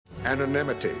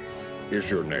Anonymity is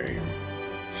your name.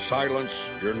 Silence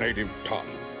your native tongue.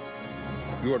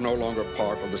 You are no longer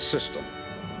part of the system.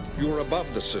 You are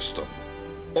above the system,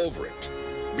 over it,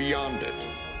 beyond it.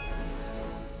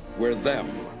 We're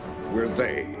them, we're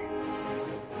they.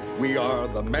 We are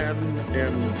the Men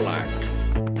in Black.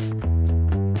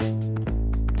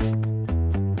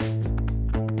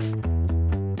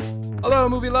 Hello,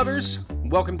 movie lovers.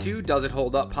 Welcome to Does It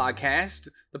Hold Up podcast,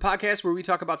 the podcast where we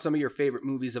talk about some of your favorite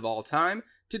movies of all time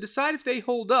to decide if they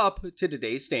hold up to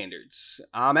today's standards.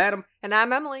 I'm Adam. And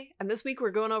I'm Emily, and this week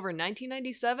we're going over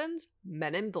 1997's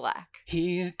Men in Black.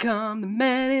 Here come the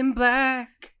Men in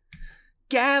Black,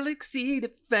 Galaxy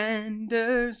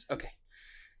Defenders. Okay,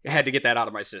 I had to get that out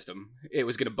of my system. It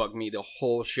was going to bug me the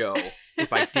whole show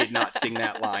if I did not sing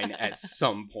that line at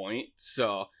some point,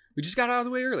 so we just got out of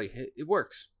the way early. It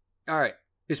works. All right,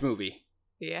 this movie.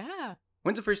 Yeah.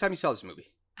 When's the first time you saw this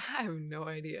movie? I have no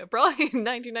idea. Probably in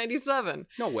 1997.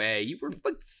 No way. You were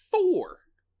like 4.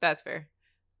 That's fair.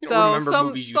 You don't remember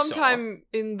movies you sometime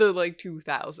in the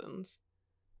 2000s.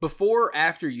 Before or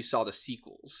after you saw the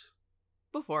sequels?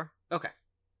 Before. Okay.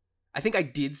 I think I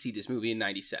did see this movie in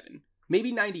 97.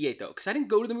 Maybe 98 though, because I didn't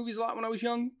go to the movies a lot when I was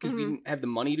young, because we didn't have the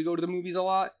money to go to the movies a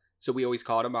lot. So we always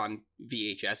caught them on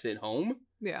VHS at home.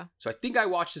 Yeah. So I think I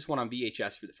watched this one on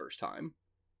VHS for the first time.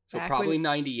 So Back probably when-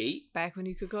 98. Back when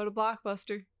you could go to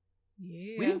Blockbuster.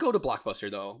 Yeah. We didn't go to Blockbuster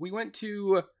though. We went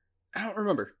to, I don't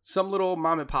remember, some little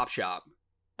mom and pop shop.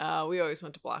 We always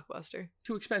went to Blockbuster.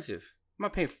 Too expensive. I'm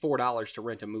not paying $4 to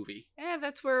rent a movie. Yeah,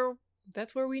 that's where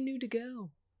we knew to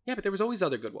go. Yeah, but there was always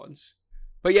other good ones.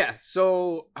 But yeah,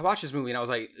 so I watched this movie and I was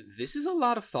like, this is a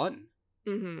lot of fun.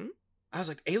 Mm-hmm. I was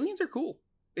like, aliens are cool.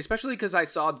 Especially because I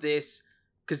saw this,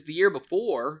 because the year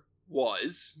before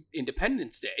was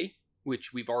Independence Day,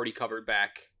 which we've already covered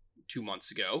back 2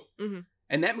 months ago. Mm-hmm.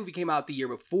 And that movie came out the year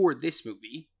before this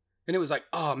movie. And it was like,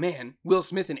 oh man, Will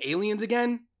Smith and aliens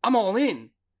again? I'm all in.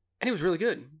 And it was really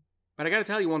good. But I gotta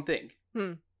tell you one thing.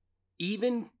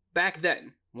 Even back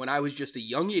then, when I was just a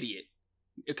young idiot,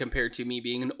 compared to me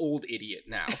being an old idiot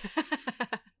now,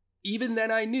 even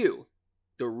then I knew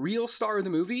the real star of the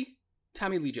movie,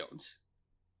 Tommy Lee Jones.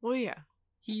 Well, yeah.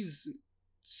 He's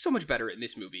so much better in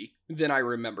this movie than I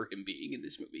remember him being in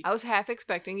this movie. I was half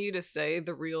expecting you to say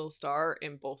the real star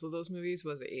in both of those movies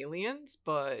was Aliens,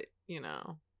 but,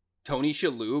 Tony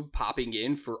Shalhoub popping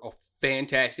in for a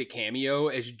fantastic cameo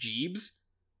as Jeebs,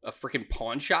 a freaking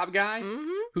pawn shop guy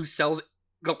who sells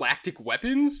galactic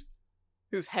weapons.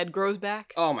 Whose head grows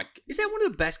back. Oh my, is that one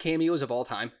of the best cameos of all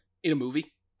time in a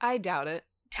movie? I doubt it.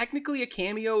 Technically a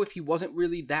cameo if he wasn't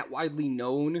really that widely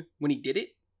known when he did it.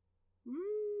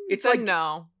 It's then like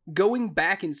no. Going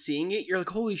back and seeing it, you're like,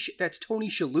 holy shit, that's Tony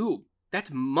Shalhoub. That's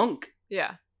Monk.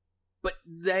 Yeah. But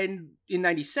then in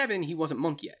 97, he wasn't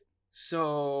Monk yet.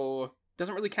 So,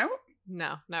 doesn't really count?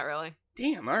 No, not really.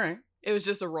 Damn, all right. It was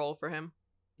just a role for him.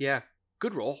 Yeah,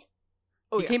 good role.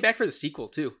 Oh, he came back for the sequel,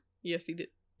 too. Yes, he did.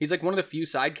 He's like one of the few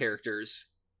side characters,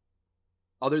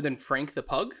 other than Frank the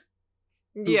Pug,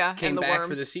 who came and the back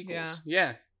worms. for the sequels.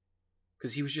 Yeah.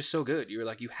 Because he was just so good. You were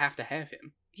like, you have to have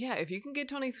him. Yeah, if you can get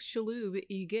Tony Shalhoub,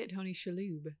 you get Tony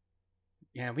Shalhoub.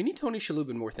 Yeah, we need Tony Shalhoub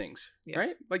in more things, Yes.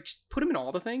 right? Like, just put him in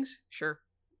all the things. Sure.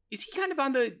 Is he kind of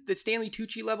on the Stanley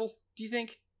Tucci level, do you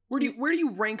think? Where do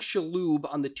you rank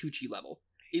Shalhoub on the Tucci level?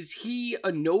 Is he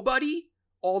a nobody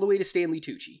all the way to Stanley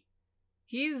Tucci?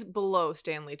 He's below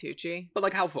Stanley Tucci. But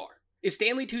like how far? If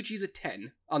Stanley Tucci's a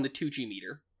 10 on the Tucci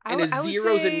meter, I and would a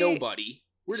 0's a nobody,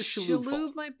 where does Shalhoub fall?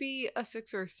 Shalhoub might be a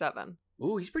 6 or 7.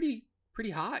 Oh, he's pretty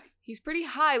high. He's pretty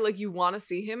high. Like, you want to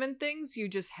see him in things, you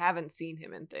just haven't seen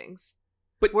him in things.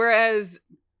 But whereas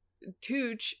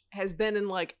Tooch has been in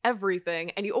like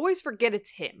everything, and you always forget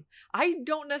it's him. I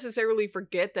don't necessarily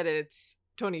forget that it's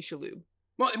Tony Shalhoub.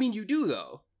 Well, I mean, you do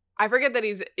though. I forget that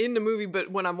he's in the movie,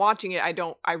 but when I'm watching it,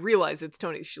 I realize it's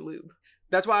Tony Shalhoub.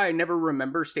 That's why I never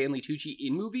remember Stanley Tucci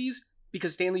in movies,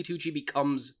 because Stanley Tucci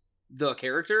becomes the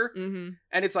character. Mm-hmm.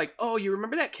 And it's like, oh, you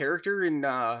remember that character in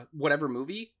whatever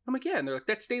movie? I'm like, yeah. And they're like,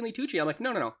 that's Stanley Tucci. I'm like,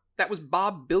 no. That was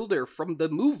Bob Builder from the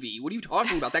movie. What are you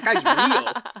talking about? That guy's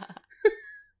real.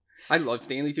 I love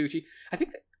Stanley Tucci. I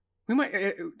think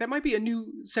that might be a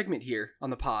new segment here on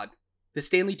the pod. The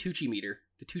Stanley Tucci meter.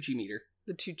 The Tucci meter.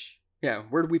 The Tooch. Yeah,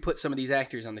 where do we put some of these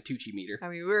actors on the Tucci meter? I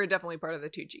mean, we were definitely part of the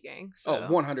Tucci gang. So.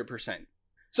 Oh, 100%.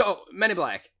 So, Men in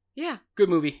Black. Yeah. Good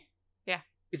movie. Yeah.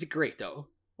 Is it great, though?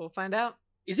 We'll find out.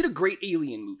 Is it a great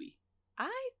alien movie?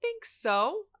 I think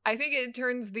so. I think it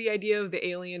turns the idea of the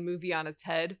alien movie on its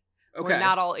head. Okay. Where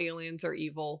not all aliens are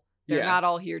evil. They're Yeah. not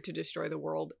all here to destroy the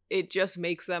world. It just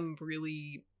makes them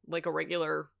really like a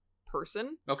regular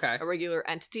person, Okay. a regular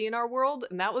entity in our world,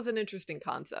 and that was an interesting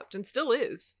concept, and still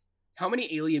is. How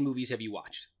many Alien movies have you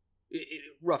watched?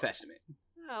 Rough estimate.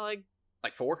 Like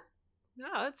 4? No,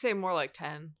 I'd say more like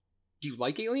 10. Do you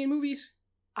like Alien movies?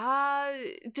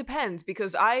 It depends,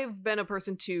 because I've been a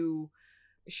person to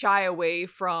shy away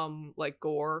from like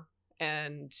gore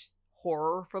and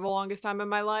horror for the longest time in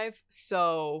my life,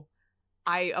 so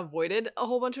I avoided a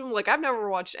whole bunch of them. Like, I've never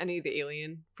watched any of the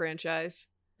Alien franchise.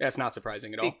 That's not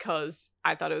surprising at all. Because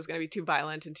I thought it was going to be too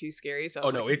violent and too scary. So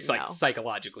it's like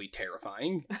psychologically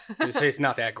terrifying. It's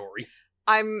not that gory.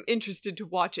 I'm interested to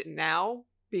watch it now,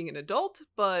 being an adult,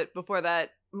 but before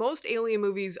that, most Alien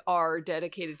movies are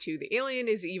dedicated to the alien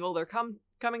is evil, they're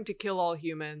coming to kill all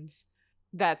humans.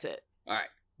 That's it. All right.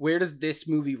 Where does this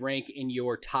movie rank in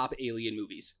your top Alien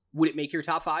movies? Would it make your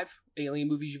top 5 Alien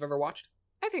movies you've ever watched?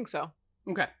 I think so.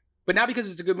 Okay. But not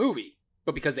because it's a good movie,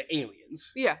 but because the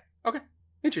aliens. Yeah. Okay.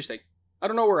 Interesting. I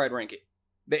don't know where I'd rank it.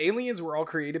 The aliens were all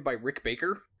created by Rick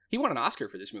Baker. He won an Oscar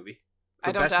for this movie.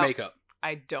 For best makeup.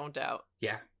 I don't doubt.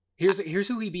 Yeah. Here's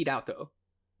who he beat out, though.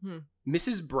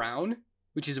 Mrs. Brown,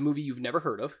 which is a movie you've never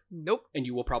heard of. Nope. And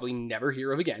you will probably never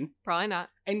hear of again. Probably not.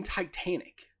 And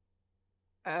Titanic.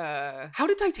 How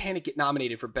did Titanic get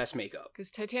nominated for best makeup?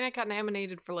 Because Titanic got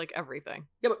nominated for like everything.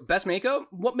 Yeah, but best makeup?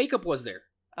 What makeup was there?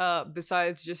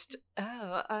 Besides just,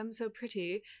 oh, I'm so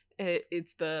pretty.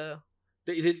 Is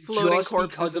it floating just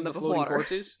corpses because of in the floating water?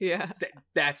 corpses? Yeah.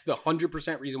 That's the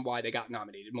 100% reason why they got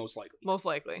nominated, most likely. Most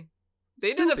likely.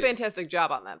 They did a fantastic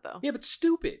job on that, though. Yeah, but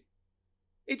stupid.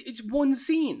 It's one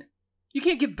scene. You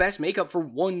can't give best makeup for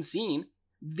one scene.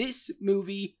 This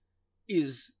movie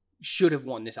should have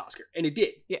won this Oscar, and it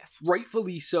did. Yes.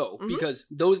 Rightfully so, because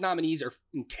those nominees are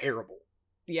terrible.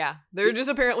 Yeah, there just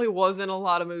apparently wasn't a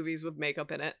lot of movies with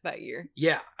makeup in it that year.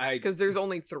 Yeah, because there's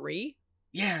only 3.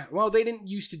 Yeah, well, they didn't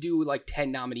used to do like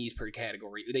 10 nominees per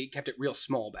category. They kept it real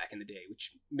small back in the day,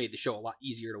 which made the show a lot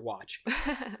easier to watch.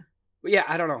 But yeah,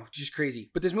 I don't know, just crazy.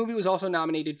 But this movie was also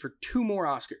nominated for 2 more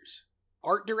Oscars.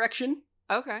 Art direction.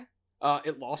 Okay.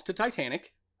 It lost to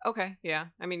Titanic. Okay, yeah.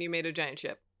 I mean, you made a giant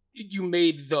ship. You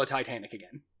made the Titanic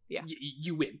again. Yeah.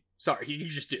 You win. Sorry, you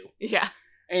just do. Yeah.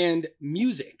 And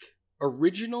music.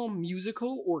 Original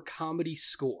musical or comedy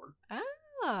score.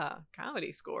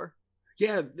 Comedy score.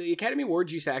 Yeah, the Academy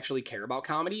Awards used to actually care about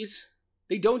comedies.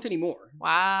 They don't anymore.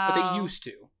 Wow. But they used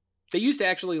to. They used to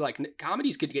actually, like,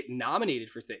 comedies could get nominated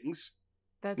for things.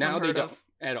 That's now they don't of.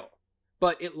 at all.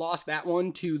 But it lost that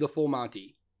one to The Full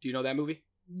Monty. Do you know that movie?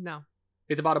 No.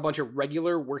 It's about a bunch of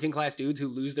regular working class dudes who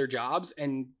lose their jobs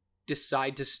and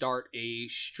decide to start a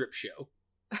strip show.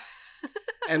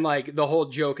 And like the whole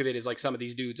joke of it is like some of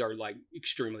these dudes are like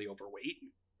extremely overweight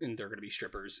and they're going to be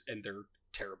strippers and they're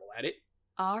terrible at it.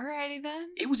 Alrighty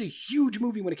then. It was a huge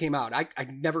movie when it came out. I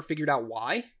never figured out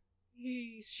why.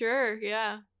 Sure,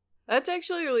 yeah. That's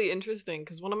actually really interesting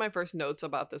because one of my first notes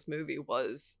about this movie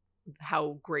was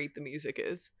how great the music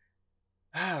is.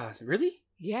 Really?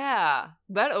 Yeah.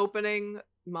 That opening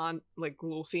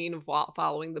little scene of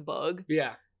following the bug.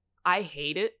 Yeah. I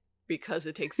hate it because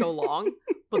it takes so long.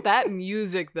 But that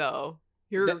music, though,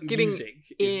 you're getting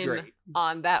in great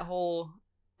on that whole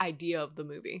idea of the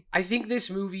movie. I think this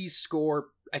movie's score,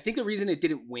 I think the reason it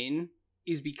didn't win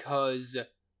is because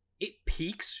it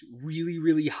peaks really,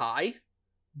 really high,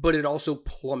 but it also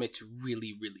plummets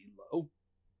really, really low.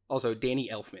 Also, Danny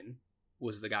Elfman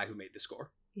was the guy who made the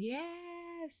score.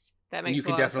 Yes. That makes and you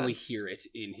can definitely sense. hear it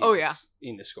in his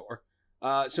in the score.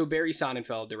 So Barry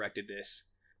Sonnenfeld directed this.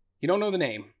 You don't know the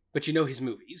name, but you know his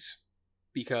movies.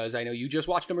 Because I know you just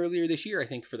watched them earlier this year, I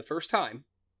think, for the first time.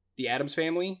 The Addams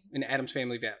Family and Addams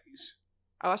Family Values.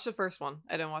 I watched the first one.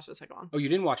 I didn't watch the second one. Oh, you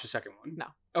didn't watch the second one? No.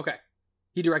 Okay.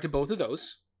 He directed both of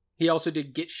those. He also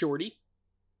did Get Shorty,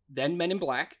 then Men in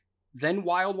Black, then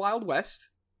Wild Wild West,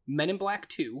 Men in Black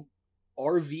 2,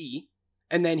 RV,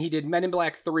 and then he did Men in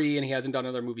Black 3, and he hasn't done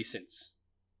another movie since.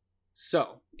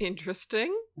 So.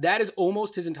 Interesting. That is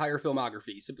almost his entire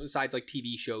filmography, besides like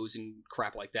TV shows and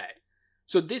crap like that.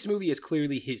 So this movie is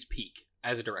clearly his peak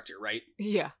as a director, right?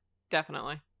 Yeah,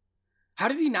 definitely. How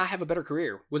did he not have a better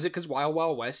career? Was it because Wild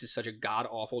Wild West is such a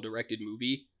god-awful directed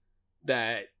movie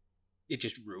that it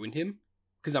just ruined him?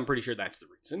 Because I'm pretty sure that's the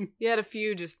reason. He had a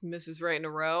few just misses right in a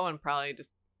row and probably just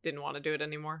didn't want to do it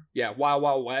anymore. Yeah, Wild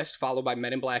Wild West followed by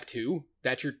Men in Black 2.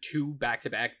 That's your 2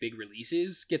 back-to-back big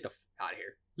releases. Get the f*** out of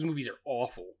here. Those movies are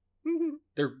awful.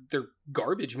 They're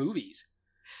garbage movies.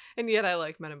 And yet I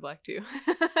like Men in Black too.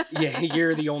 Yeah,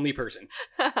 you're the only person.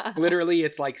 Literally,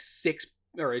 it's like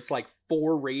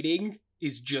 4 rating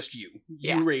is just you.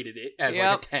 You rated it as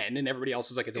like a 10, and everybody else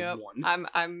was like it's a 1.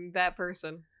 I'm that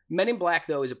person. Men in Black,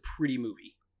 though, is a pretty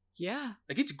movie. Yeah.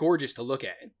 Like, it's gorgeous to look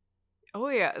at. Oh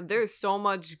yeah, there's so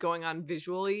much going on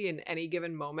visually in any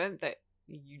given moment that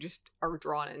you just are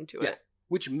drawn into it.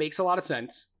 Which makes a lot of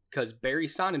sense, because Barry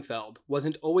Sonnenfeld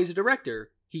wasn't always a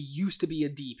director. He used to be a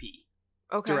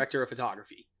DP, director of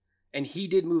photography. And he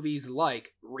did movies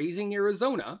like Raising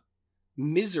Arizona,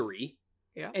 Misery,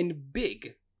 and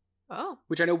Big. Oh.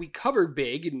 Which I know we covered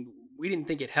Big, and we didn't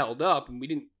think it held up, and we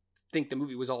didn't think the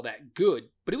movie was all that good,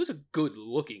 but it was a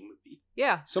good-looking movie.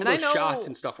 Yeah. Some of those shots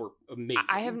and stuff were amazing.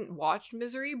 I haven't watched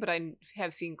Misery, but I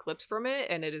have seen clips from it,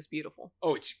 and it is beautiful.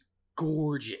 Oh, it's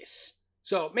gorgeous.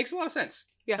 So it makes a lot of sense.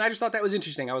 Yeah. And I just thought that was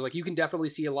interesting. I was like, you can definitely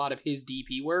see a lot of his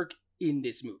DP work in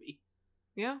this movie.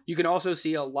 Yeah. You can also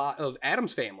see a lot of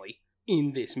Addams Family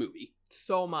in this movie.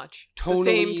 So much. Tonally, the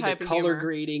same type the of color humor.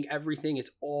 grading, everything,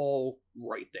 it's all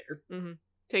right there. Mm-hmm.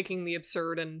 Taking the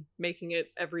absurd and making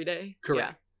it everyday.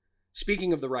 Correct. Yeah.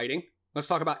 Speaking of the writing, let's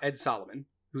talk about Ed Solomon,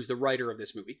 who's the writer of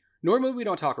this movie. Normally we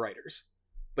don't talk writers,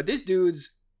 but this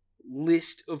dude's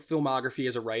list of filmography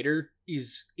as a writer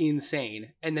is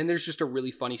insane. And then there's just a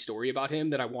really funny story about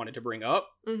him that I wanted to bring up.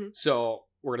 Mm-hmm. So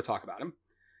we're going to talk about him.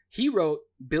 He wrote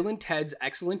Bill and Ted's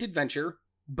Excellent Adventure,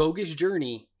 Bogus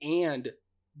Journey, and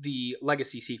the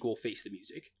legacy sequel, Face the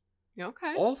Music.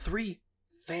 Okay. All three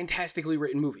fantastically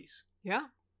written movies. Yeah.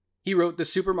 He wrote the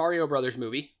Super Mario Brothers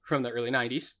movie from the early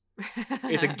 90s.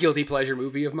 It's a guilty pleasure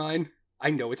movie of mine.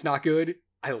 I know it's not good.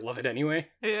 I love it anyway.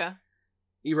 Yeah.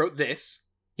 He wrote this.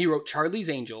 He wrote Charlie's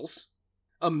Angels.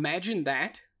 Imagine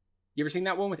That. You ever seen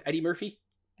that one with Eddie Murphy?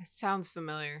 It sounds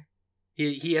familiar.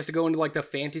 He has to go into like the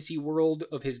fantasy world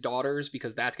of his daughters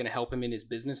because that's going to help him in his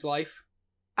business life.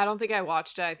 I don't think I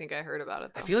watched it. I think I heard about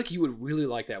it, though. I feel like you would really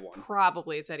like that one.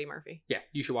 Probably it's Eddie Murphy. Yeah,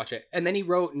 you should watch it. And then he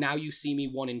wrote Now You See Me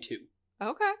 1 and 2.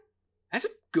 Okay. That's a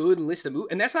good list of movies.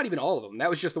 And that's not even all of them. That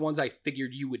was just the ones I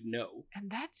figured you would know. And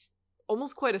that's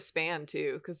almost quite a span,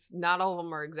 too, because not all of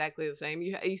them are exactly the same.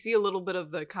 You see a little bit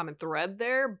of the common thread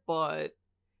there, but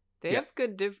they have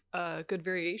good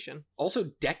variation.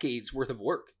 Also, decades worth of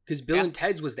work. Because Bill and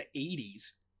Ted's was the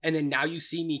 80s. And then Now You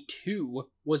See Me 2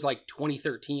 was like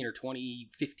 2013 or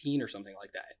 2015 or something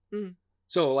like that. Mm.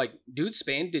 So, like, dude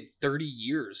spanned 30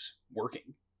 years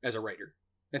working as a writer.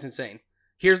 That's insane.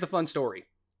 Here's the fun story.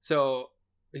 So,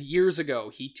 years ago,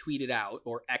 he tweeted out,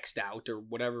 or X'd out, or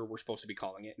whatever we're supposed to be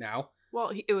calling it now.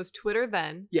 Well, it was Twitter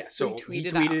then. Yeah, so he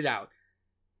tweeted it out.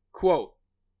 Quote,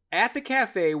 "At the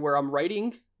cafe where I'm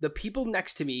writing, the people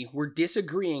next to me were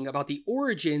disagreeing about the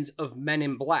origins of Men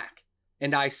in Black.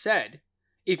 And I said,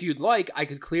 if you'd like, I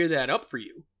could clear that up for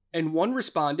you. And one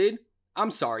responded, I'm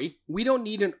sorry, we don't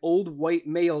need an old white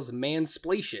male's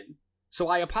mansplation. So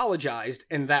I apologized,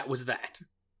 and that was that."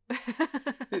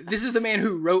 This is the man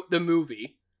who wrote the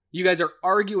movie. You guys are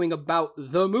arguing about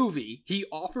the movie. He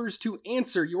offers to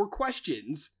answer your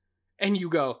questions. And you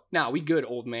go, nah, we good,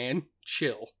 old man.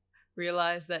 Chill.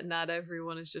 Realize that not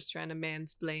everyone is just trying to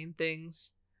mansplain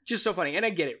things. Just so funny. And I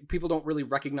get it. People don't really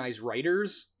recognize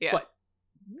writers. Yeah. But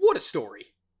what a story.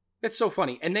 That's so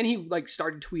funny. And then he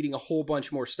started tweeting a whole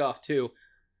bunch more stuff too.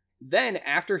 Then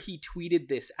after he tweeted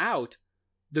this out,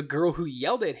 the girl who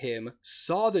yelled at him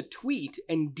saw the tweet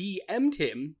and DM'd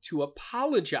him to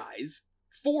apologize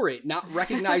for it, not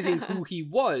recognizing who he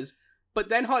was, but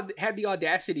then had the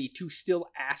audacity to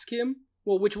still ask him,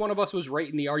 well, which one of us was right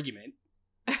in the argument?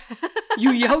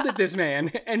 You yelled at this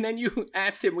man, and then you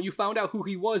asked him when you found out who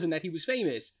he was and that he was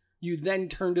famous. You then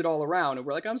turned it all around and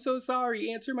were like, I'm so sorry,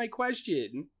 answer my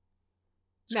question.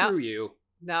 Screw you.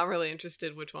 Not really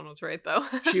interested which one was right, though.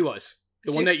 She was.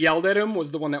 The one that yelled at him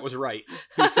was the one that was right.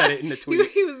 He said it in the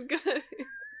tweet. He was gonna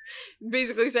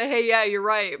basically say, hey, yeah, you're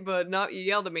right, but no, you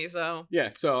yelled at me, so. Yeah,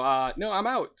 so, no, I'm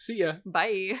out. See ya.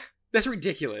 Bye. That's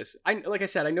ridiculous. Like I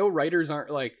said, I know writers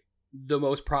aren't, the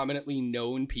most prominently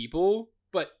known people,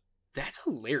 but that's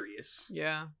hilarious.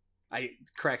 Yeah. It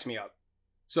cracks me up.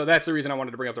 So that's the reason I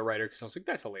wanted to bring up the writer, because I was like,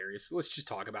 that's hilarious. Let's just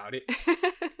talk about it.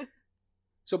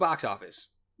 So box office.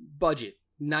 Budget,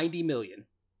 $90 million.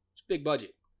 It's a big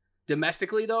budget.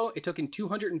 Domestically, though, it took in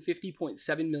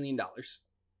 $250.7 million.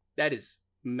 That is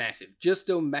massive. Just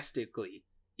domestically,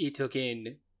 it took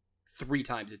in 3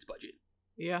 times its budget.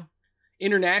 Yeah.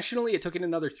 Internationally, it took in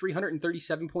another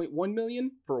 $337.1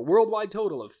 million for a worldwide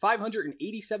total of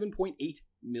 $587.8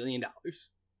 million.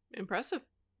 Impressive.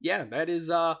 Yeah, that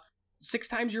is 6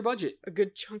 times your budget. A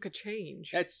good chunk of change.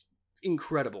 That's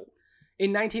incredible.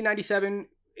 In 1997,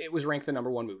 it was ranked the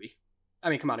number 1 movie. I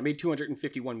mean, come on, it made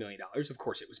 $251 million. Of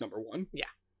course it was number 1. Yeah.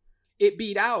 It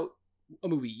beat out a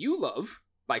movie you love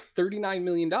by $39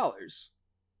 million. Do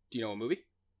you know a movie?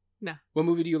 No. What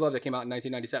movie do you love that came out in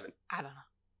 1997? I don't know.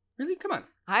 Really? Come on.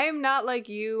 I am not like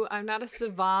you. I'm not a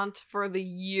savant for the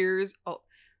years. Oh,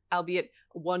 albeit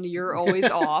 1 year always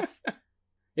off.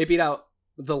 It beat out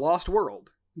The Lost World,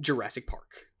 Jurassic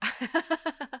Park.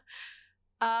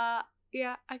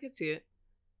 Yeah, I could see it.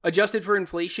 Adjusted for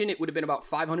inflation, it would have been about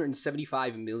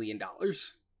 $575 million in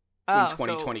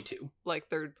 2022. So, like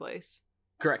third place.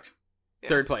 Correct. Yeah.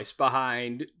 Third place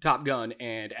behind Top Gun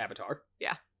and Avatar.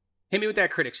 Yeah. Hit me with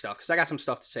that critic stuff, because I got some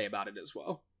stuff to say about it as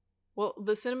well. Well,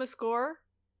 the cinema score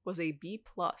was a B+.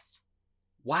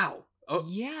 Wow. Oh,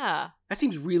 Yeah. that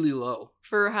seems really low.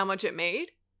 For how much it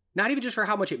made? Not even just for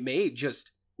how much it made,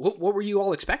 just what were you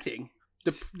all expecting?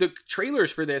 The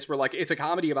trailers for this were like, it's a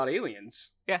comedy about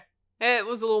aliens. Yeah. It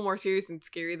was a little more serious and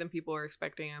scary than people were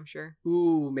expecting, I'm sure.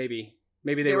 Ooh, maybe.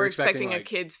 Maybe They were were expecting like, a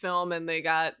kid's film and they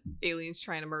got aliens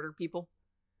trying to murder people.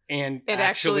 And It actually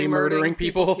actually murdering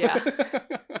people. Yeah.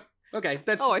 Okay,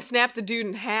 that's... Oh, I snapped the dude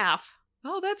in half.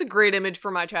 Oh, that's a great image for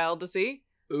my child to see.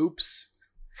 Oops.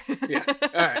 Yeah. All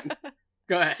right.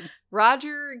 Go ahead.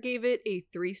 Roger gave it a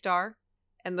 3-star,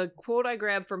 and the quote I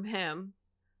grabbed from him: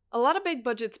 "A lot of big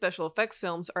budget special effects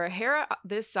films are a hair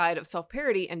this side of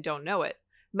self-parody and don't know it.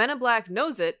 Men in Black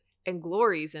knows it and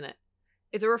glories in it.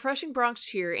 It's a refreshing Bronx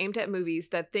cheer aimed at movies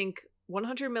that think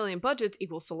 100 million budgets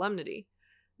equals solemnity.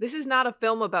 This is not a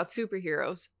film about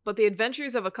superheroes, but the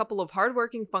adventures of a couple of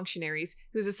hardworking functionaries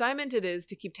whose assignment it is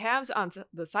to keep tabs on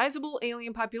the sizable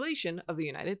alien population of the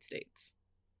United States."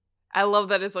 I love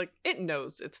that it's like, it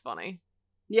knows it's funny.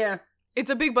 Yeah. It's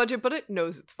a big budget, but it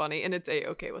knows it's funny, and it's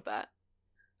A-okay with that.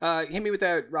 Hit me with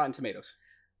that Rotten Tomatoes.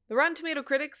 The Rotten Tomato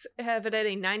critics have it at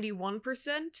a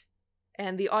 91%,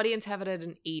 and the audience have it at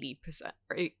an 80%.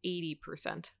 Or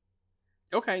 80%.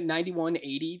 Okay, 91,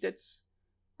 80, that's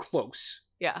close.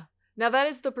 Yeah. Now, that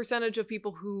is the percentage of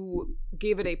people who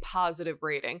gave it a positive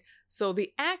rating. So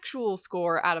the actual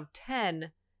score out of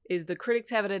 10 is the critics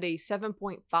have it at a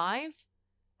 7.5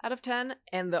 out of 10,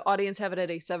 and the audience have it at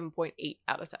a 7.8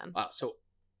 out of 10. So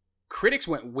critics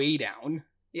went way down.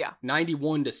 Yeah.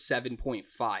 91 to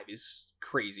 7.5 is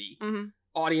crazy. Mm-hmm.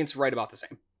 Audience right about the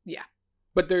same. Yeah.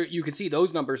 But there, you can see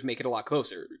those numbers make it a lot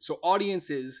closer. So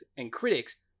audiences and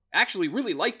critics actually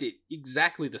really liked it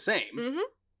exactly the same. Mm-hmm.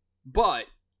 But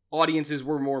audiences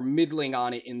were more middling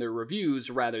on it in their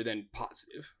reviews rather than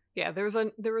positive. Yeah, there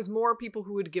was more people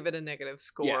who would give it a negative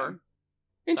score. Yeah.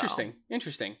 Interesting.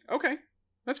 Interesting. Okay.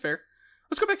 That's fair.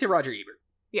 Let's go back to Roger Ebert.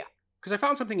 Yeah. Because I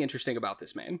found something interesting about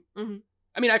this man. Mm-hmm.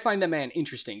 I mean, I find that man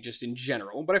interesting just in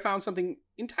general, but I found something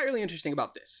entirely interesting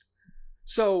about this.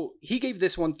 So, he gave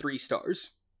this one 3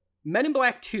 stars. Men in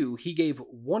Black 2, he gave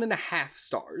 1.5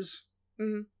 stars.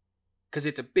 Mm-hmm. Because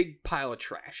it's a big pile of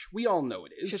trash. We all know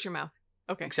it is. Shut your mouth.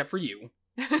 Okay. Except for you.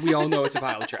 We all know it's a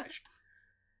pile of trash.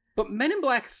 But Men in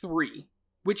Black 3,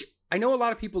 which I know a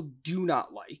lot of people do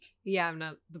not like. Yeah, I'm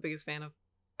not the biggest fan of.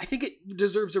 I think it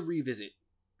deserves a revisit.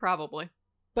 Probably.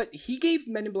 But he gave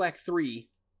Men in Black 3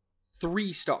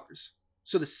 stars.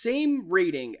 So the same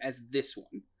rating as this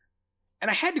one. And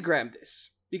I had to grab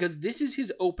this, because this is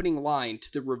his opening line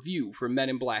to the review for Men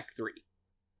in Black 3.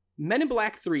 Men in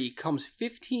Black 3 comes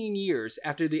 15 years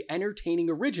after the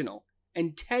entertaining original,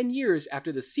 and 10 years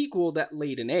after the sequel that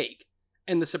laid an egg.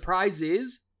 And the surprise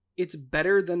is, it's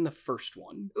better than the first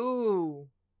one. Ooh.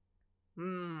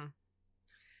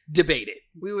 Debate it.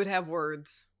 We would have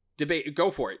words. Debate. Go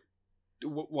for it.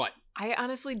 What? I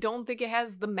honestly don't think it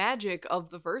has the magic of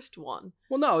the first one.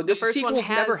 Well, no, the first one sequels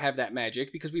has... never have that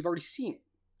magic because we've already seen it.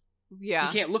 Yeah.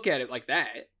 You can't look at it like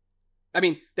that. I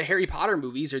mean, the Harry Potter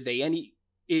movies, are they any...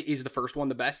 Is the first one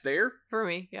the best there? For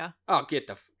me, yeah. Oh, get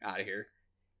the out of here.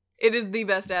 It is the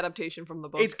best adaptation from the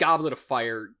book. It's Goblet of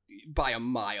Fire by a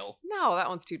mile. No, that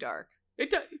one's too dark.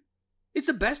 It's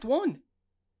the best one.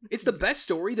 It's the best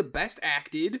story, the best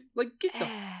acted. Like,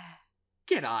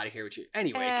 get out of here with you.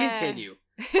 Anyway, continue.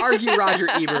 Argue Roger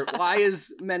Ebert. Why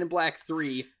is Men in Black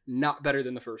 3 not better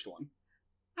than the first one?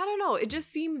 I don't know. It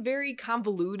just seemed very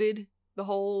convoluted. The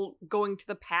whole going to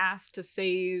the past to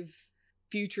save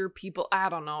future people. I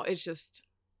don't know. It's just,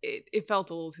 it felt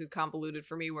a little too convoluted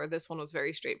for me, where this one was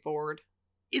very straightforward.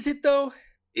 Is it, though?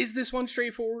 Is this one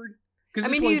straightforward? Because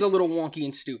this one's a little wonky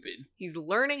and stupid. He's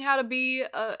learning how to be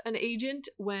an agent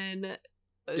when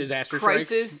a disaster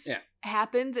crisis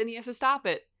happens and he has to stop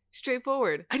it.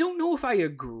 Straightforward. I don't know if I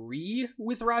agree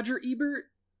with Roger Ebert,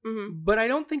 but I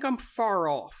don't think I'm far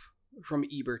off from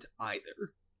Ebert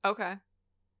either. Okay.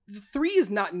 The 3 is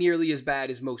not nearly as bad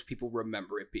as most people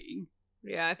remember it being.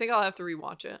 Yeah, I think I'll have to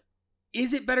rewatch it.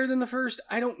 Is it better than the first?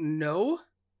 I don't know.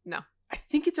 No. I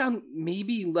think it's on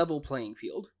maybe level playing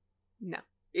field. No.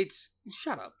 It's...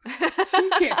 Shut up. So you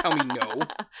can't tell me no.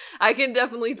 I can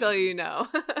definitely tell you no.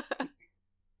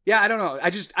 Yeah, I don't know.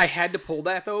 I had to pull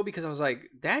that, though, because I was like,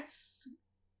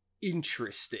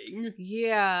 interesting.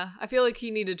 Yeah, I feel like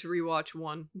he needed to rewatch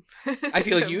 1. I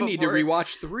feel like you need to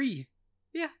rewatch 3.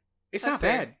 Yeah. It's that's not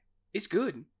fair. bad. It's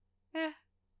good. Yeah.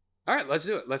 All right, let's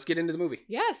do it. Let's get into the movie.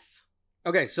 Yes.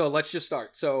 Okay, so let's just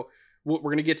start. So we're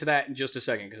going to get to that in just a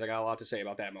second because I got a lot to say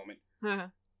about that moment.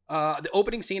 The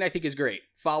opening scene I think is great.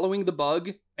 Following the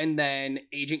bug and then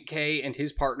Agent K and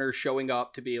his partner showing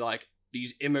up to be like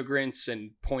these immigrants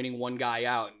and pointing one guy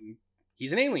out. And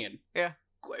he's an alien. Yeah.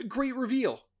 Great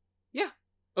reveal. Yeah.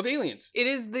 Of aliens. It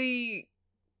is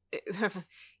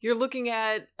you're looking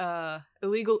at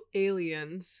illegal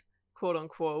aliens, quote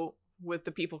unquote, with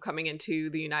the people coming into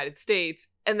the United States,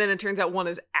 and then it turns out one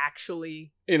is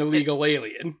actually An illegal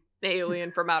alien. an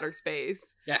alien from outer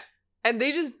space. Yeah. And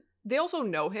they also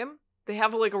know him. They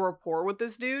have like a rapport with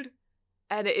this dude,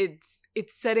 and it's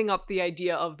setting up the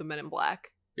idea of the Men in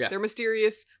Black. Yeah. They're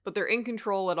mysterious, but they're in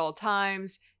control at all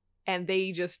times, and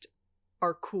they just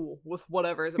are cool with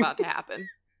whatever is about to happen.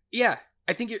 Yeah,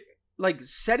 I think you're like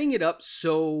setting it up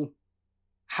so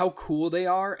how cool they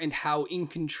are and how in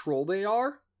control they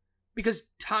are. Because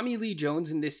Tommy Lee Jones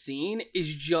in this scene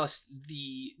is just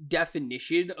the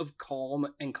definition of calm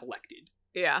and collected.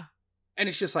 Yeah. And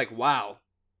it's just like, wow,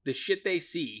 the shit they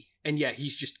see. And yeah,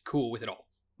 he's just cool with it all.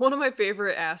 One of my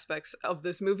favorite aspects of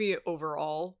this movie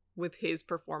overall, with his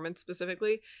performance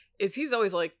specifically, is he's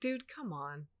always like, dude, come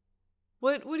on.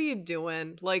 What are you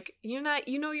doing? Like, you're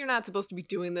not supposed to be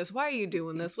doing this. Why are you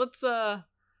doing this? Let's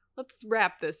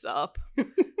wrap this up.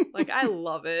 Like, I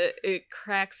love it. It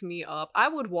cracks me up. I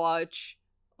would watch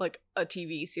like a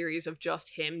TV series of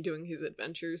just him doing his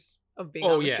adventures of being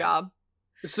on his job.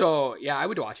 So, yeah, I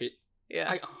would watch it. Yeah.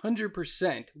 I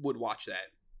 100% would watch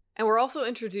that. And we're also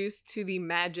introduced to the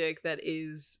magic that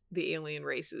is the alien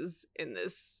races in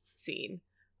this scene.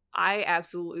 I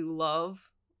absolutely love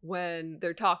when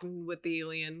they're talking with the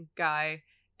alien guy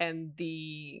and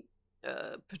the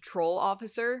patrol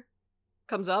officer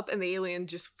comes up and the alien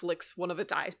just flicks one of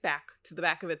its eyes back to the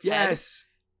back of its head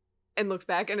and looks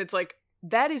back, and it's like,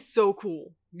 that is so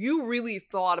cool. You really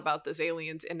thought about this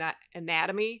alien's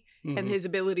anatomy and his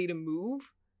ability to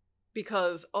move,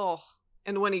 because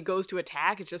and when he goes to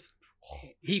attack, it's just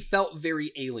he felt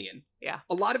very alien. Yeah.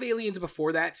 A lot of aliens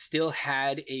before that still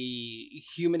had a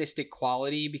humanistic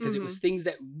quality because it was things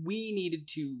that we needed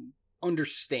to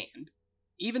understand.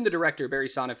 Even the director, Barry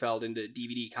Sonnenfeld, in the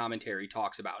DVD commentary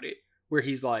talks about it, where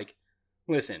he's like,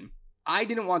 listen, I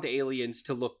didn't want the aliens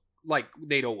to look like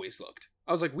they'd always looked.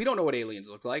 I was like, we don't know what aliens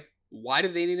look like. Why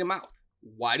do they need a mouth?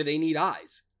 Why do they need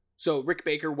eyes? So Rick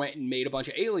Baker went and made a bunch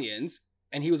of aliens,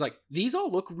 and he was like, these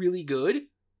all look really good,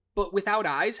 but without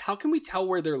eyes, how can we tell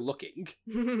where they're looking?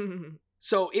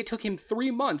 So it took him 3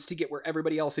 months to get where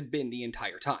everybody else had been the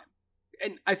entire time.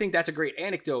 And I think that's a great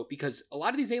anecdote because a lot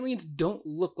of these aliens don't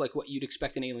look like what you'd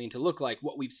expect an alien to look like,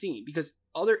 what we've seen. Because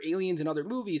other aliens in other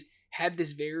movies had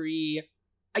this very,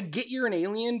 I get you're an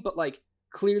alien, but like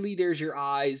clearly there's your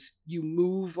eyes, you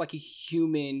move like a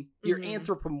human, you're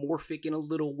anthropomorphic in a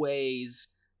little ways,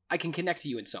 I can connect to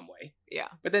you in some way. Yeah.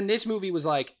 But then this movie was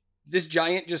like, this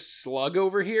giant just slug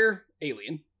over here,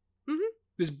 alien.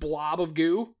 This blob of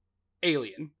goo,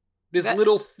 alien. This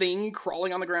little thing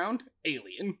crawling on the ground,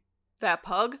 alien. That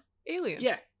pug, alien.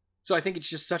 Yeah. So I think it's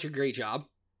just such a great job.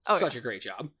 A great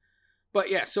job. But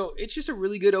yeah, so it's just a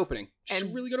really good opening. Just a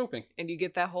really good opening. And you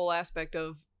get that whole aspect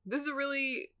of, this is a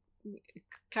really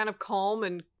kind of calm,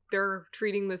 and they're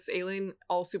treating this alien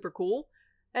all super cool.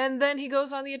 And then he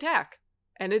goes on the attack.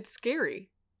 And it's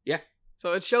scary. Yeah.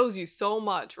 So it shows you so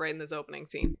much right in this opening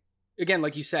scene. Again,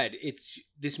 like you said,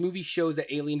 this movie shows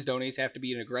that aliens don't always have to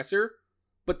be an aggressor.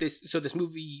 But this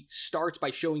movie starts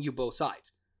by showing you both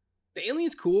sides. The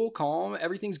alien's cool, calm,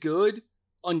 everything's good,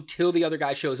 until the other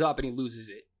guy shows up and he loses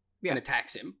it and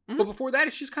attacks him. But before that,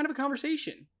 it's just kind of a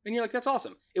conversation. And you're like, that's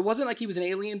awesome. It wasn't like he was an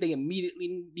alien. They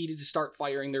immediately needed to start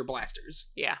firing their blasters.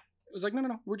 Yeah. It was like,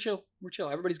 no, we're chill. We're chill.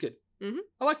 Everybody's good.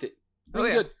 I liked it.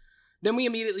 Really good. Then we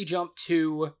immediately jump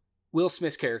to Will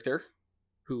Smith's character,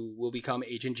 who will become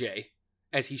Agent J,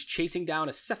 as he's chasing down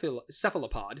a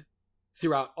cephalopod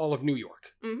throughout all of New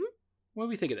York. What do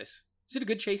we think of this? Is it a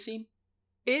good chase scene?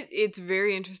 It's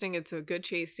very interesting. It's a good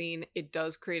chase scene. It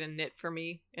does create a nit for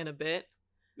me in a bit.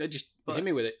 Just hit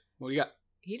me with it. What do you got?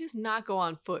 He does not go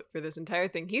on foot for this entire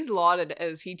thing. He's lauded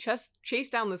as he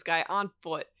chased down this guy on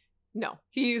foot. No,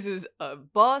 he uses a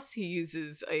bus. He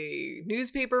uses a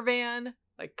newspaper van.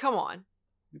 Like, come on.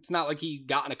 It's not like he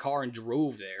got in a car and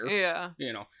drove there. Yeah.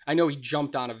 You know, I know he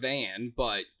jumped on a van,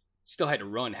 but still had to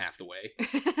run half the way.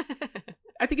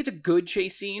 I think it's a good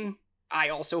chase scene. I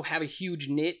also have a huge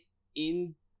nit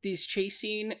in this chase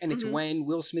scene, and it's when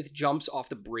Will Smith jumps off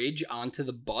the bridge onto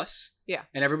the bus. Yeah.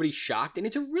 And everybody's shocked. And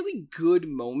it's a really good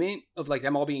moment of like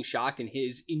them all being shocked and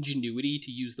his ingenuity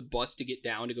to use the bus to get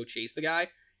down to go chase the guy.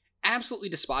 Absolutely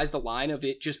despise the line of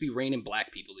it just be raining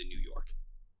black people in New York.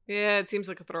 Yeah, it seems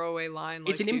like a throwaway line.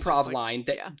 It's an improv line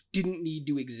that didn't need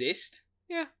to exist.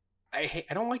 Yeah. I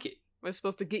don't like it. We're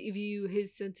supposed to give you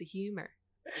his sense of humor.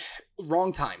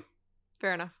 Wrong time.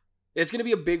 Fair enough. It's going to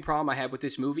be a big problem I have with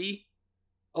this movie.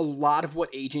 A lot of what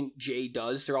Agent J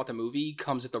does throughout the movie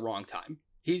comes at the wrong time.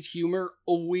 His humor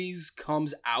always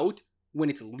comes out when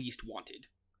it's least wanted.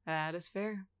 That is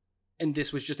fair. And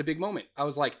this was just a big moment. I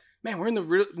was like, man, we're in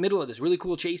the middle of this really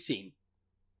cool chase scene.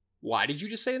 Why did you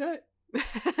just say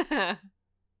that?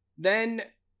 Then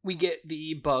we get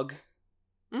the bug,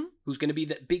 who's going to be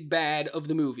the big bad of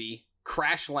the movie,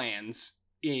 crash lands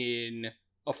in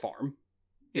a farm,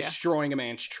 destroying a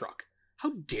man's truck.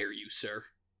 How dare you, sir?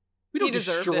 We don't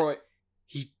destroy.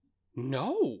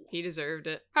 No. He deserved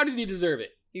it. How did he deserve it?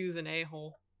 He was an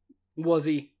a-hole. Was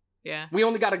he? Yeah. We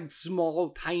only got a small,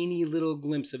 tiny little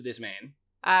glimpse of this man.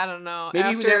 I don't know. Maybe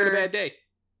he was having a bad day.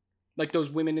 Like those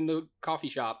women in the coffee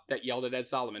shop that yelled at Ed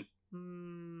Solomon.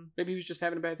 Maybe he was just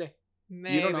having a bad day.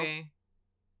 Maybe. You don't know.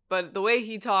 But the way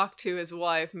he talked to his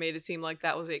wife made it seem like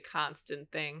that was a constant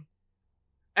thing.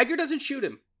 Edgar doesn't shoot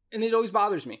him, and it always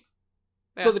bothers me.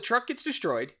 Yeah. So the truck gets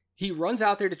destroyed. He runs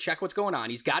out there to check what's going on.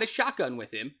 He's got his shotgun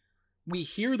with him. We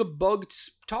hear the bug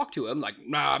talk to him like,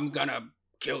 nah, I'm gonna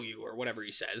kill you, or whatever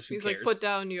he says. Who He's cares? like, put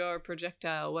down your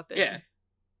projectile weapon. Yeah.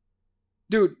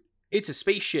 Dude, it's a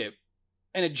spaceship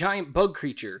and a giant bug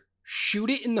creature. Shoot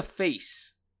it in the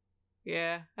face.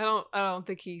 Yeah. I don't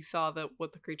think he saw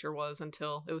what the creature was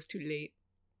until it was too late.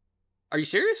 Are you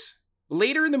serious?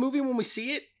 Later in the movie when we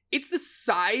see it, it's the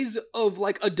size of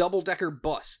like a double-decker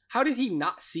bus. How did he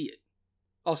not see it?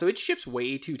 Also, its ship's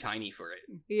way too tiny for it.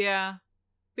 Yeah.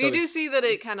 But so you do see that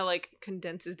it kind of like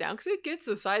condenses down because it gets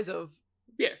the size of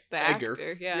the Edgar.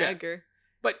 Actor. Yeah, Edgar.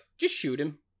 But just shoot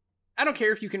him. I don't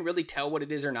care if you can really tell what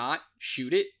it is or not.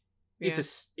 Shoot it. Yeah.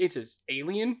 It's an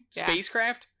alien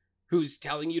spacecraft who's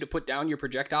telling you to put down your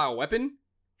projectile weapon.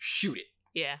 Shoot it.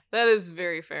 Yeah, that is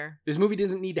very fair. This movie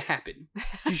doesn't need to happen.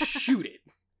 Just shoot it.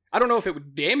 I don't know if it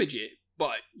would damage it,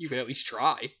 but you could at least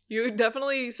try. You would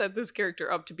definitely set this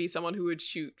character up to be someone who would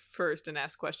shoot first and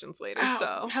ask questions later.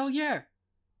 So hell yeah.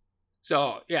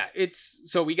 So yeah,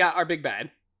 so we got our big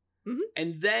bad,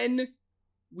 and then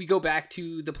we go back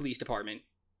to the police department.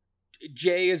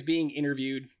 Jay is being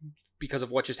interviewed because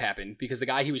of what just happened, because the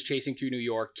guy he was chasing through New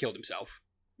York killed himself.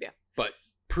 Yeah, but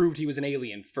proved he was an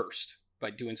alien first by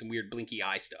doing some weird blinky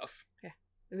eye stuff. Yeah,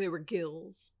 and they were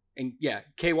gills. And yeah,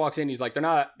 Kay walks in. He's like,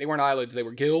 they weren't eyelids, they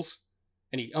were gills.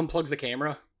 And he unplugs the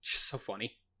camera. Just so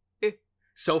funny.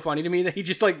 So funny to me that he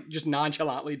just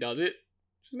nonchalantly does it.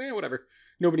 Just, man, whatever.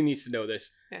 Nobody needs to know this.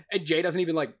 Yeah. And Jay doesn't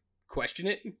even like question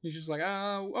it. He's just like,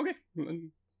 okay.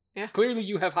 Yeah. Clearly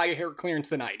you have higher hair clearance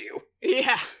than I do.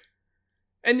 Yeah.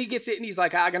 And he gets it and he's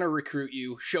like, I'm going to recruit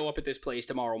you. Show up at this place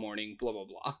tomorrow morning. Blah, blah,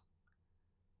 blah.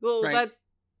 Well, right?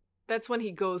 That's when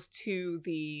he goes to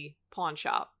the pawn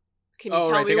shop. Can you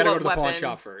tell me they gotta what go to the pawn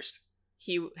shop first.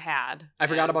 He had. I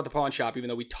forgot about the pawn shop, even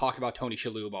though we talked about Tony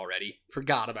Shalhoub already.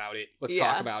 Forgot about it. Let's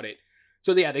talk about it.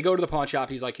 So yeah, they go to the pawn shop.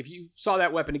 He's like, if you saw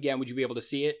that weapon again, would you be able to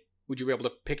see it? Would you be able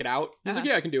to pick it out? He's like,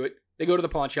 yeah, I can do it. They go to the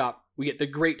pawn shop. We get the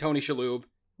great Tony Shalhoub.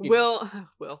 Will.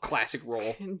 Classic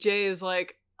role. And Jay is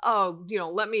like, oh,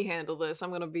 let me handle this. I'm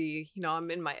going to be,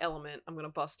 I'm in my element. I'm going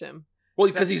to bust him. Well,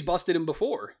 because he's busted him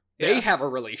before. Yeah. They have a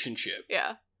relationship.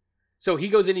 Yeah. So he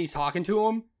goes in, he's talking to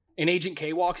him, and Agent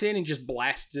K walks in and just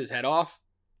blasts his head off.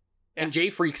 And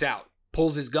Jay freaks out,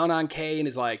 pulls his gun on Kay, and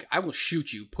is like, I will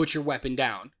shoot you. Put your weapon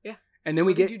down. Yeah. And then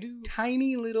we get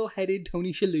tiny little headed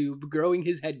Tony Shalhoub growing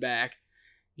his head back.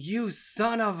 You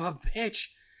son of a bitch.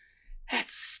 That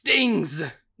stings.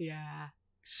 Yeah.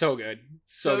 So good.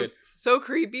 So good. So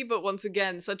creepy, but once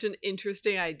again, such an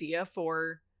interesting idea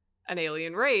for an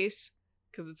alien race.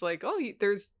 Because it's like,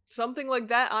 there's something like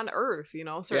that on Earth,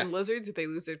 certain lizards, if they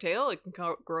lose their tail, it can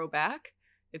grow back.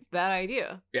 It's that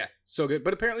idea. Yeah, so good.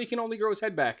 But apparently he can only grow his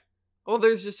head back. Well,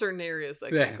 there's just certain areas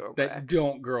that can grow back. That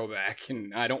don't grow back,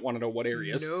 and I don't want to know what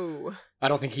areas. No. I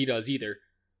don't think he does either.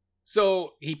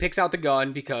 So he picks out the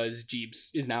gun because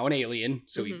Jeeves is now an alien,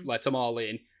 so he lets them all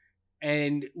in.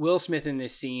 And Will Smith in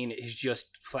this scene is just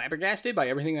flabbergasted by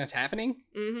everything that's happening.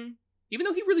 Mm-hmm. Even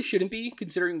though he really shouldn't be,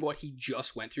 considering what he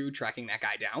just went through tracking that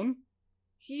guy down.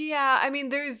 Yeah, I mean,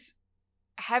 there's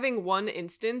having one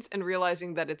instance and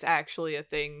realizing that it's actually a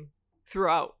thing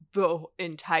throughout the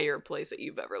entire place that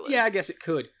you've ever lived. Yeah, I guess it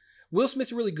could. Will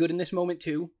Smith's really good in this moment,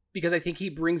 too, because I think he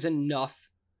brings enough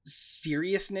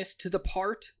seriousness to the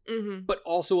part, Mm-hmm. but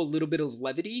also a little bit of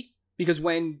levity. Because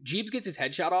when Jeeves gets his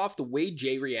headshot off, the way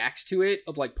Jay reacts to it,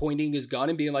 of like pointing his gun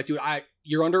and being like, dude,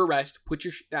 you're under arrest, put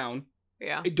your shit down,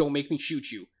 Yeah. don't make me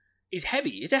shoot you, is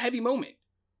heavy. It's a heavy moment.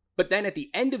 But then at the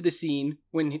end of the scene,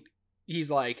 when he's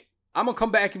like, I'm gonna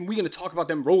come back and we're gonna talk about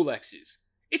them Rolexes.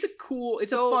 It's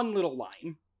a fun little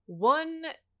line. One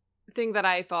thing that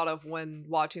I thought of when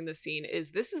watching the scene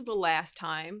is this is the last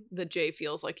time that Jay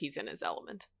feels like he's in his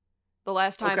element. The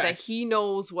last time Okay. that he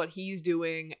knows what he's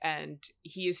doing and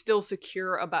he is still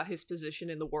secure about his position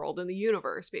in the world and the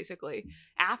universe, basically.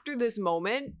 After this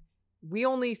moment, we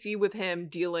only see with him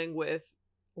dealing with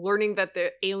learning that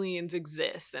the aliens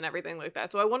exist and everything like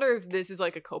that. So I wonder if this is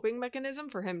like a coping mechanism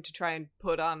for him to try and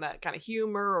put on that kind of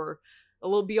humor or a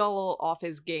little be all off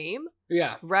his game,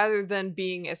 Yeah. rather than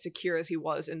being as secure as he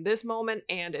was in this moment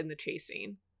and in the chase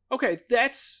scene. Okay,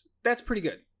 that's pretty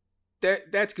good.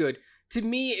 That's good. To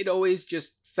me, it always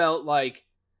just felt like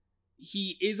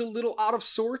he is a little out of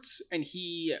sorts, and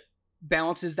he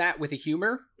balances that with a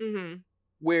humor Mm-hmm.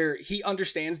 where he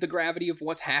understands the gravity of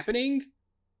what's happening,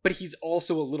 but he's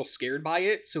also a little scared by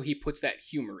it, so he puts that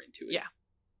humor into it. Yeah.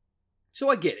 So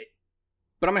I get it.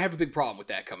 But I'm going to have a big problem with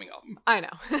that coming up. I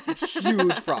know.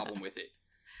 Huge problem with it.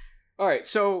 All right,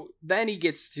 so then he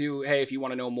gets to, hey, if you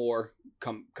want to know more,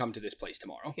 come to this place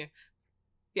tomorrow.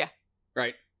 Yeah.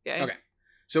 Right? Yeah. Okay.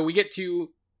 So we get to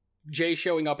Jay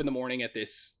showing up in the morning at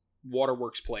this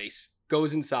waterworks place,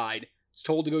 goes inside, is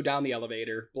told to go down the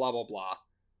elevator, blah, blah, blah.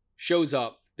 Shows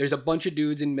up. There's a bunch of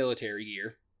dudes in military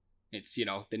gear. It's,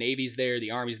 the Navy's there,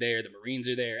 the Army's there, the Marines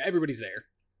are there, everybody's there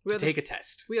to take a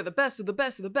test. We are the best of the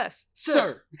best of the best.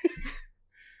 Sir!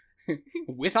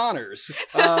 With honors.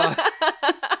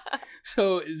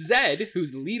 So Zed, who's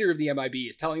the leader of the MIB,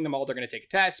 is telling them all they're going to take a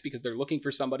test because they're looking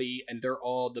for somebody and they're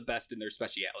all the best in their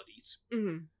specialities.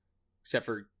 Mm-hmm. Except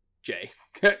for Jay.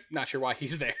 Not sure why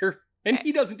he's there. And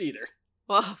he doesn't either.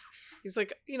 Well, he's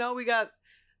like, we got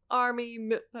Army,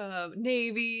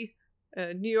 Navy,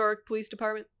 New York Police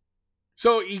Department.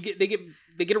 So they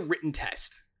get a written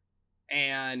test.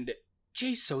 And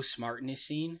Jay's so smart in this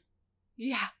scene.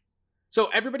 Yeah. So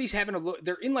everybody's having a look.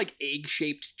 They're in like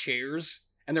egg-shaped chairs.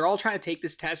 And they're all trying to take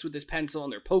this test with this pencil.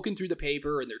 And they're poking through the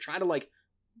paper. And they're trying to like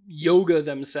yoga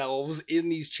themselves in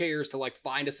these chairs to like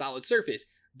find a solid surface.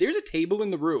 There's a table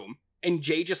in the room. And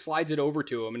Jay just slides it over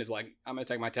to him and is like, I'm going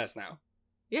to take my test now.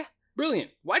 Yeah.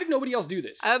 Brilliant. Why did nobody else do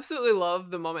this? I absolutely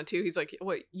love the moment, too. He's like,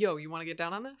 wait, yo, you want to get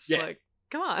down on this? Yeah. Like,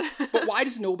 come on. But why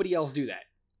does nobody else do that?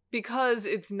 Because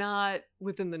it's not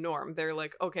within the norm. They're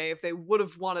like, okay, if they would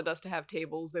have wanted us to have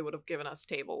tables, they would have given us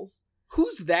tables.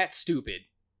 Who's that stupid?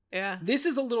 Yeah. This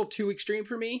is a little too extreme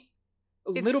for me.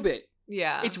 Little bit.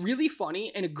 Yeah. It's really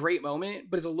funny and a great moment,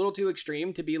 but it's a little too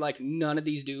extreme to be like, none of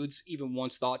these dudes even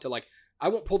once thought to like, I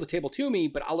won't pull the table to me,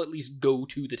 but I'll at least go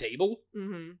to the table.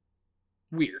 Mm-hmm.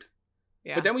 Weird.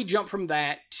 Yeah. But then we jump from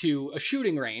that to a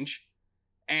shooting range,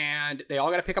 and they all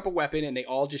got to pick up a weapon, and they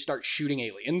all just start shooting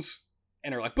aliens.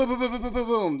 And they're like, boom, boom, boom, boom, boom, boom,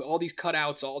 boom, all these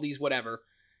cutouts, all these whatever.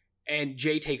 And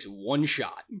Jay takes one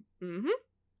shot, Mm-hmm.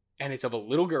 and it's of a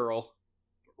little girl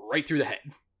right through the head.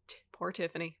 Poor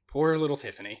Tiffany. Poor little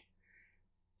Tiffany.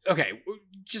 Okay,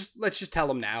 let's just tell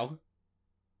them now.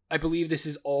 I believe this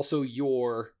is also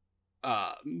your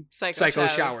psycho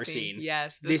shower scene.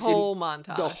 Yes, this whole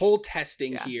montage. The whole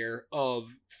testing Yeah. here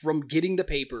of from getting the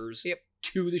papers Yep.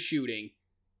 to the shooting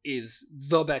is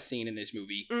the best scene in this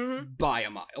movie Mm-hmm. by a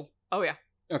mile. Oh, yeah.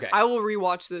 Okay. I will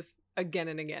rewatch this again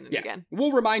and again and again.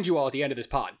 We'll remind you all at the end of this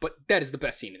pod, but that is the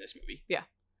best scene in this movie. Yeah.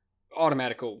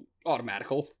 Automatic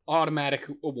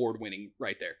award winning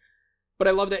right there. But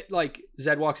I love that, like,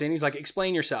 Zed walks in, he's like,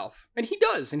 explain yourself. And he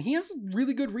does, and he has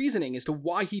really good reasoning as to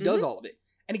why he does all of it.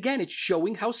 And again, it's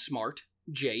showing how smart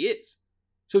Jay is.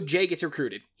 So Jay gets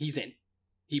recruited. He's in.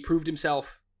 He proved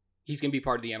himself. He's going to be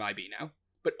part of the MIB now.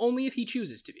 But only if he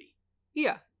chooses to be.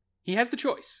 Yeah. He has the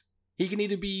choice. He can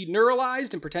either be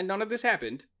neuralized and pretend none of this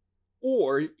happened,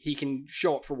 or he can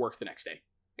show up for work the next day.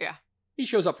 Yeah. He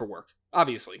shows up for work,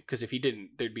 obviously, because if he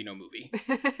didn't, there'd be no movie.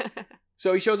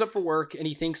 So he shows up for work, and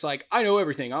he thinks, like, I know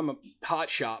everything. I'm a hot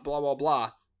shot, blah, blah,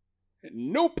 blah.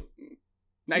 Nope.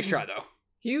 Nice try, though.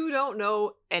 You don't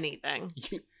know anything.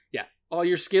 Yeah. All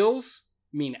your skills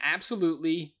mean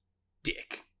absolutely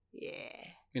dick. Yeah.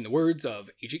 In the words of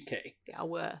Agent K. They are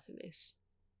worthless.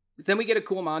 Then we get a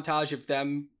cool montage of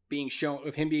him being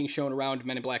shown around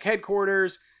Men in Black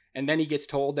headquarters, and then he gets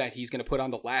told that he's going to put on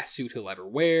the last suit he'll ever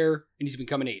wear, and he's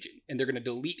become an agent, and they're going to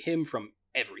delete him from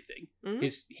everything.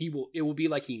 Mhm. It will be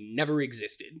like he never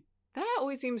existed. That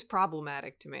always seems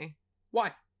problematic to me.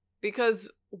 Why? Because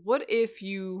what if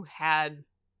you had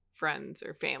friends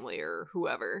or family or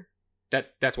whoever.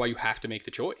 That's why you have to make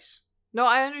the choice. No,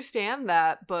 I understand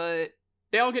that, but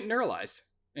They all get neuralized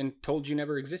and told you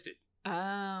never existed.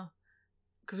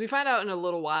 because we find out in a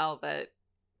little while that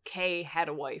Kay had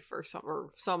a wife or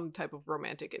some type of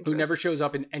romantic interest Who never shows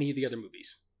up in any of the other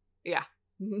movies. Yeah,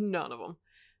 none of them.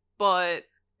 But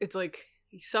it's like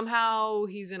somehow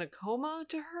he's in a coma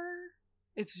to her.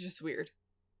 It's just weird.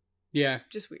 Yeah.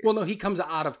 Just weird. Well, no, he comes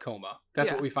out of coma. That's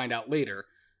Yeah. what we find out later.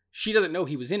 She doesn't know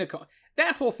he was in a coma.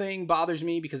 That whole thing bothers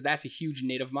me because that's a huge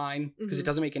nit of mine because it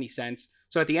doesn't make any sense.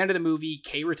 So at the end of the movie,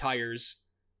 Kay retires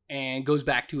and goes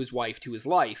back to his wife, to his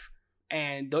life.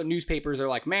 And the newspapers are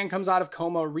like, man comes out of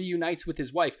coma, reunites with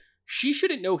his wife. She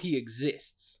shouldn't know he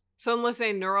exists. So unless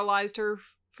they neuralized her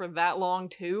for that long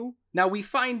too? Now we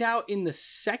find out in the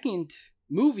second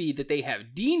movie that they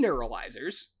have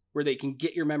deneuralizers where they can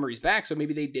get your memories back. So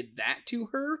maybe they did that to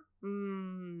her.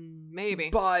 Maybe.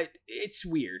 But it's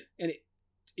weird and it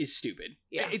is stupid.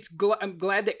 Yeah. I'm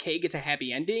glad that Kay gets a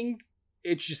happy ending.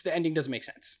 It's just the ending doesn't make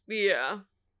sense. Yeah.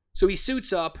 So he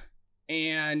suits up,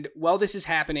 and while this is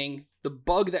happening, the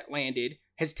bug that landed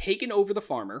has taken over the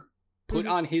farmer, put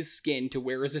on his skin to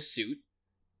wear as a suit.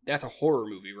 That's a horror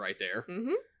movie right there.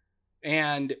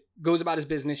 And goes about his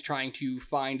business trying to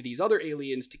find these other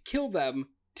aliens to kill them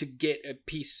to get a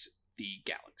piece of the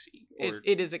galaxy.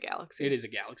 It is a galaxy. It is a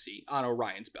galaxy on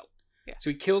Orion's belt. Yeah. So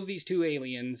he kills these two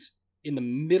aliens in the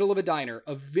middle of a diner,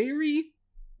 a very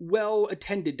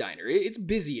well-attended diner. It's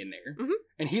busy in there.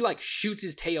 And he like shoots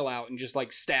his tail out and just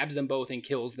like stabs them both and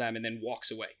kills them and then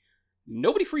walks away.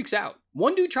 Nobody freaks out.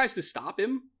 One dude tries to stop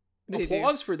him.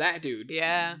 Applause for that dude.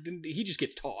 Yeah. He just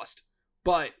gets tossed.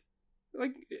 But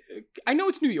like, I know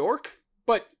it's New York,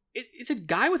 but it's a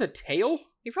guy with a tail.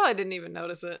 He probably didn't even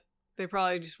notice it. They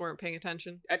probably just weren't paying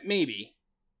attention. Maybe.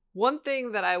 One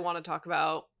thing that I want to talk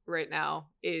about right now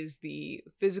is the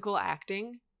physical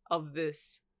acting of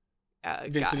this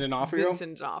Vincent guy. D'Onofrio?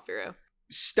 Vincent D'Onofrio.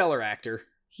 Stellar actor.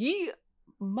 He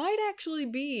might actually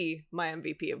be my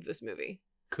MVP of this movie.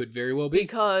 Could very well be.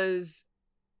 Because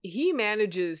he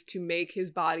manages to make his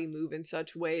body move in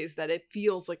such ways that it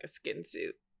feels like a skin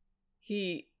suit.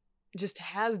 He just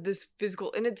has this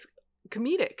physical, and it's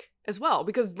comedic as well,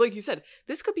 because like you said,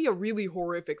 this could be a really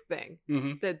horrific thing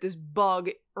that this bug,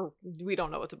 or we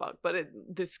don't know it's a bug, but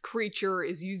this creature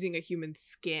is using a human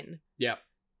skin. Yeah.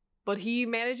 But he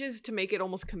manages to make it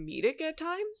almost comedic at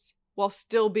times while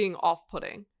still being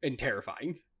off-putting. And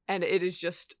terrifying. And it is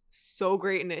just so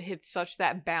great, and it hits such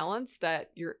that balance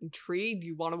that you're intrigued,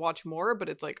 you want to watch more, but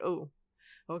it's like, oh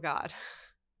God.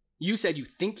 You said you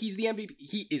think he's the MVP.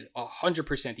 He is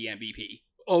 100% the MVP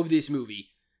of this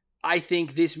movie. I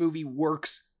think this movie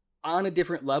works on a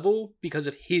different level because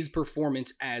of his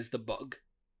performance as the bug.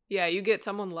 Yeah, you get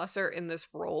someone lesser in this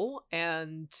role,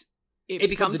 and it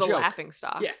becomes a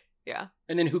laughingstock. Yeah. Yeah.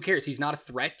 And then who cares? He's not a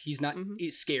threat. He's not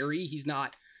scary. He's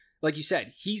not, like you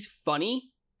said, he's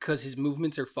funny because his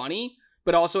movements are funny.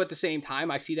 But also at the same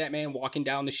time, I see that man walking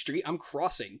down the street. I'm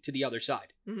crossing to the other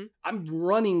side. I'm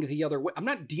running the other way. I'm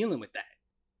not dealing with that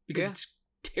because it's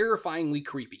terrifyingly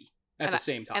creepy at the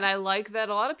same time. And I like that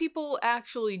a lot of people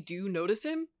actually do notice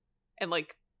him and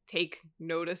like take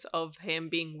notice of him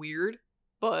being weird.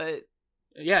 But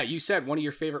yeah, you said one of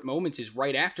your favorite moments is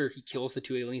right after he kills the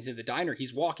two aliens in the diner.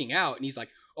 He's walking out and he's like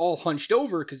all hunched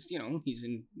over because, you know, he's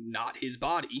in not his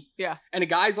body. Yeah. And a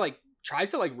guy's like tries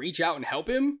to like reach out and help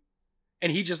him.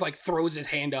 And he just like throws his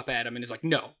hand up at him and is like,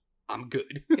 no, I'm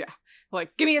good. Yeah.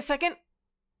 Like, give me a second.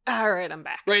 All right, I'm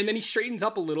back. Right. And then he straightens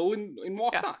up a little and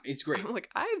walks on. It's great. I'm like,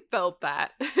 I felt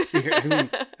that.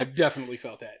 I've definitely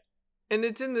felt that. And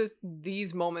it's in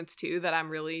these moments too that I'm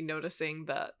really noticing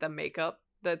the makeup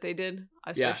that they did,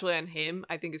 especially on him.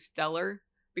 I think is stellar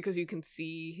because you can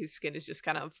see his skin is just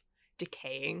kind of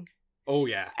decaying. Oh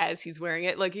yeah. As he's wearing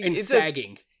it, like and it's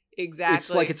sagging. Exactly.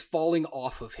 It's like it's falling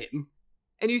off of him.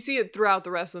 And you see it throughout the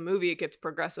rest of the movie. It gets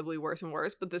progressively worse and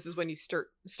worse. But this is when you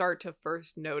start to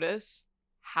first notice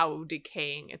how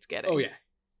decaying it's getting. Oh, yeah.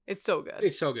 It's so good.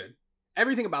 It's so good.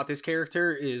 Everything about this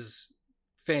character is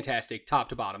fantastic, top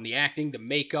to bottom. The acting, the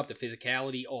makeup, the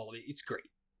physicality, all of it. It's great.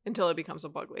 Until it becomes a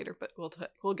bug later, but we'll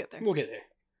get there. We'll get there.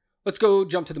 Let's go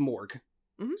jump to the morgue.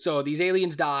 So these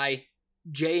aliens die.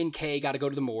 Jay and Kay got to go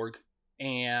to the morgue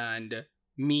and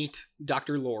meet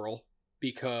Dr. Laurel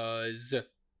because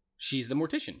she's the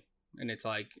mortician. And it's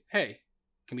like, hey,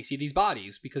 can we see these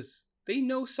bodies? Because they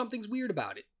know something's weird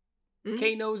about it.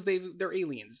 Kay knows they're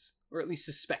aliens, or at least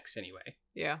suspects anyway.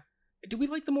 Yeah. Do we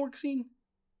like the morgue scene?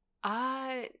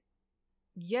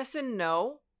 Yes and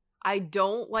no. I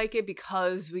don't like it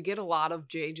because we get a lot of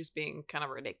Jay just being kind of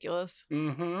ridiculous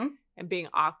Mm-hmm. and being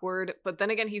awkward. But then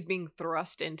again, he's being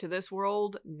thrust into this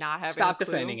world, not having Stop a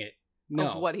clue defending it. No.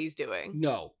 of what he's doing.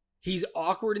 No. He's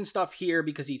awkward and stuff here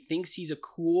because he thinks he's a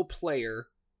cool player.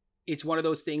 It's one of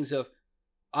those things of,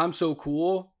 I'm so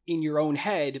cool in your own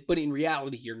head, but in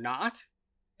reality, you're not.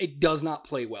 It does not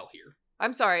play well here.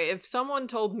 I'm sorry, if someone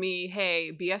told me,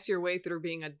 hey, BS your way through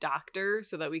being a doctor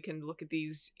so that we can look at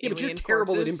these Yeah, alien but you're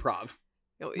terrible corpses, at improv.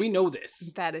 you know, We know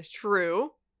this. That is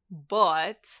true,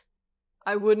 but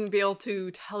I wouldn't be able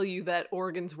to tell you that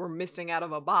organs were missing out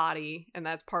of a body, and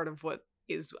that's part of what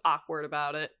is awkward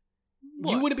about it.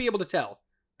 You What? wouldn't be able to tell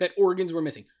that organs were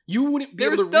missing. You wouldn't be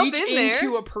There able was to stuff reach in there.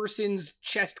 into a person's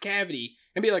chest cavity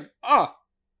and be like, oh,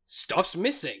 stuff's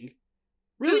missing.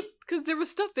 Really? Because there was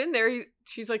stuff in there.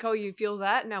 She's like, oh, you feel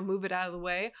that? Now move it out of the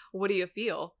way. What do you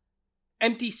feel?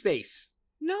 Empty space.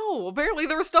 No, apparently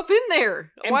there was stuff in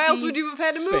there. Why else Empty would you have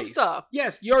had to move space. stuff?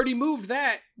 Yes, you already moved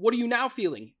that. What are you now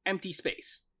feeling? Empty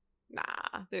space.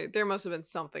 Nah, there must have been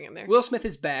something in there. Will Smith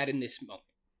is bad in this moment.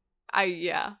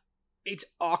 Yeah. It's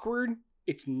awkward.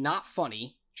 It's not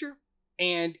funny. True.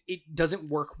 And it doesn't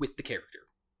work with the character.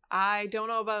 I don't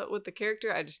know about with the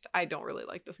character. I don't really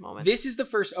like this moment. This is the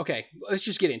first. Okay, let's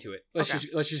just get into it. Let's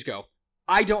Okay. just go.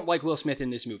 I don't like Will Smith in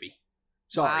this movie.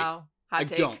 Sorry, Wow. Hot I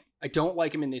take. don't. I don't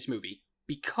like him in this movie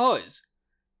because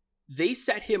they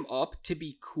set him up to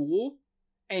be cool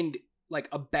and like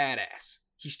a badass.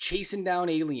 He's chasing down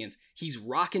aliens. He's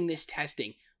rocking this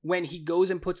testing. When he goes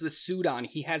and puts the suit on,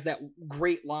 he has that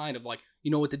great line of like, you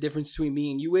know what the difference between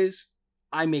me and you is?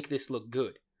 I make this look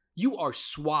good. You are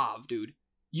suave, dude.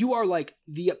 You are like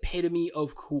the epitome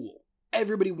of cool.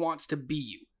 Everybody wants to be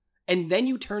you. And then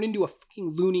you turn into a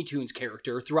fucking Looney Tunes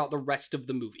character throughout the rest of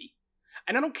the movie.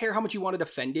 And I don't care how much you want to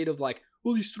defend it of like,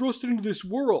 well, he's thrust into this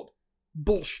world.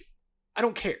 Bullshit. I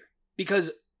don't care.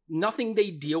 Because nothing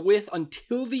they deal with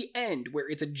until the end, where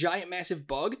it's a giant massive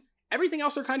bug, everything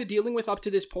else they're kind of dealing with up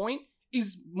to this point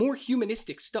is more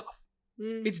humanistic stuff.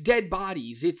 It's dead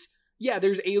bodies. It's, yeah,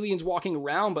 there's aliens walking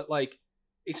around, but like,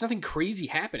 it's nothing crazy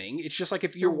happening. It's just like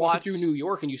if you're walking through New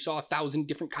York and you saw 1,000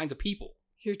 different kinds of people.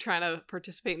 You're trying to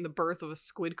participate in the birth of a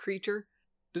squid creature.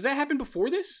 Does that happen before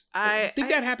this? I think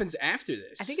that happens after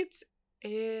this. I think it's.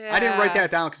 I didn't write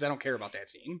that down because I don't care about that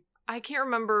scene. I can't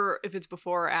remember if it's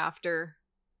before or after.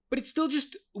 But it's still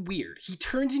just weird. He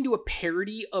turns into a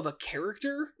parody of a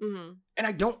character, Mm-hmm. and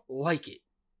I don't like it.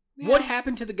 Yeah. What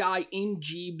happened to the guy in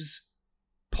Jeeb's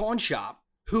pawn shop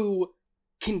who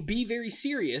can be very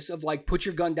serious of like, put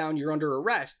your gun down, you're under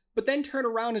arrest, but then turn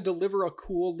around and deliver a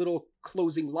cool little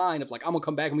closing line of like, I'm gonna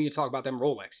come back and we can talk about them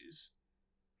Rolexes.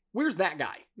 Where's that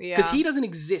guy? Yeah. Because he doesn't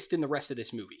exist in the rest of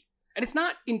this movie. And it's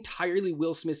not entirely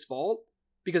Will Smith's fault,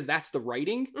 because that's the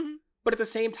writing, Mhm. but at the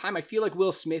same time, I feel like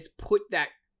Will Smith put that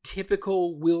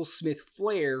typical Will Smith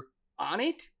flair on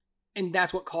it, and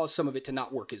that's what caused some of it to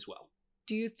not work as well.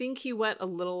 Do you think he went a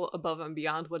little above and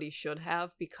beyond what he should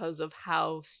have because of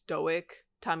how stoic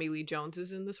Tommy Lee Jones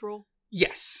is in this role?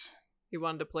 Yes. He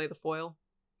wanted to play the foil.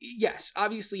 Yes,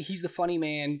 obviously he's the funny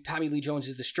man, Tommy Lee Jones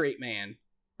is the straight man,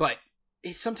 but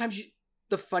sometimes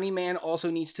the funny man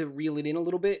also needs to reel it in a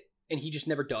little bit, and he just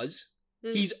never does.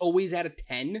 Mm. He's always at a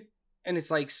 10, and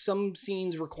it's like some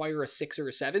scenes require a 6 or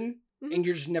a 7, Mhm. and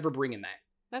you're just never bringing that.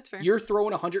 That's fair. You're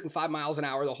throwing 105 miles an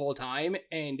hour the whole time,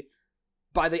 and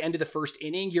by the end of the first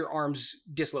inning, your arm's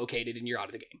dislocated and you're out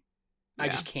of the game. I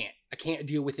Yeah. just can't. I can't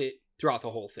deal with it throughout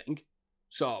the whole thing.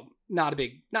 So, not a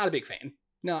big fan.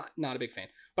 Not a big fan.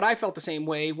 But I felt the same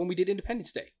way when we did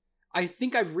Independence Day. I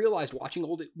think I've realized watching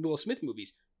old Will Smith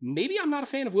movies, maybe I'm not a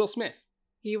fan of Will Smith.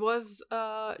 He was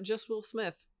just Will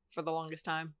Smith for the longest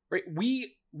time. Right?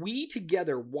 We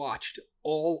together watched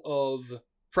all of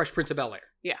Fresh Prince of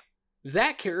Bel-Air. Yeah.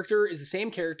 That character is the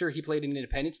same character he played in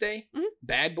Independence Day, Mhm.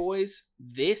 Bad Boys,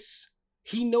 this.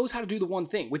 He knows how to do the one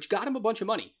thing, which got him a bunch of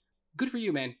money. Good for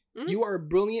you, man. Mhm. You are a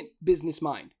brilliant business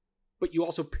mind, but you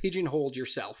also pigeonholed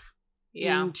yourself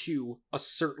Yeah. into a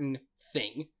certain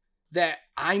thing that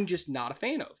I'm just not a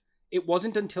fan of. It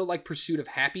wasn't until like Pursuit of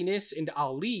Happiness and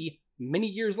Ali many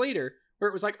years later where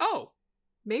it was like, oh,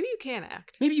 Maybe you can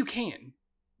act. maybe you can.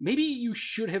 Maybe you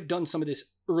should have done some of this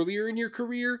earlier in your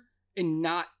career and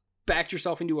not backed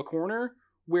yourself into a corner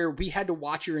where we had to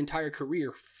watch your entire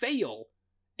career fail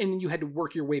and then you had to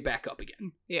work your way back up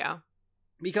again. Yeah.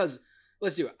 Because,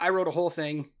 let's do it. I wrote a whole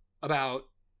thing about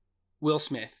Will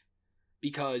Smith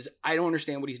because I don't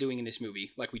understand what he's doing in this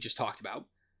movie, like we just talked about.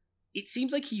 It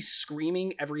seems like he's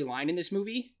screaming every line in this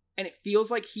movie, and it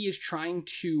feels like he is trying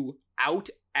to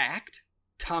outact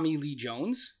Tommy Lee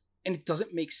Jones, and it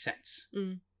doesn't make sense.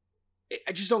 Mm.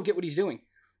 I just don't get what he's doing.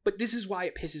 But this is why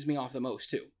it pisses me off the most,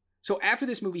 too. So after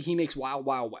this movie, he makes Wild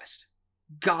Wild West.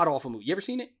 God-awful movie. You ever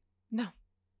seen it? No.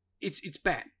 It's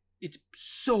bad. It's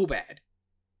so bad.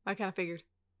 I kind of figured.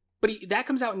 But that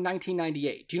comes out in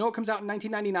 1998. Do you know what comes out in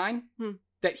 1999?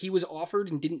 That he was offered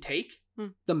and didn't take?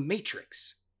 The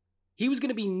Matrix. He was going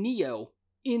to be Neo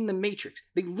in The Matrix.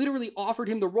 They literally offered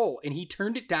him the role, and he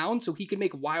turned it down so he could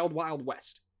make Wild Wild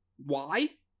West.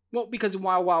 Why? Well, because in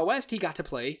Wild Wild West, he got to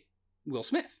play Will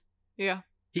Smith. Yeah.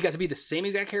 He got to be the same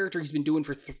exact character he's been doing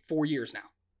for 4 years now.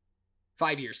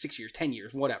 5 years, 6 years, 10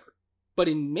 years, whatever. But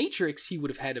in Matrix, he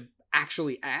would have had to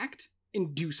actually act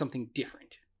and do something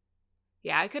different.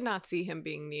 Yeah, I could not see him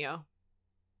being Neo.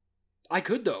 I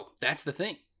could, though. That's the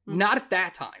thing. Not at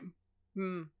that time.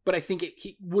 But I think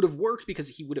he would have worked because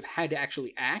he would have had to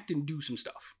actually act and do some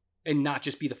stuff. And not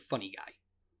just be the funny guy.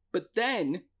 But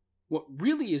then, what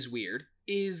really is weird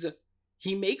is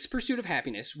he makes Pursuit of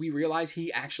Happiness. We realize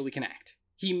he actually can act.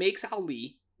 He makes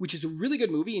Ali, which is a really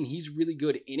good movie, and he's really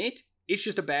good in it. It's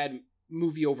just a bad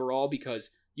movie overall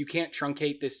because you can't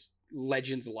truncate this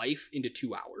legend's life into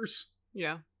 2 hours.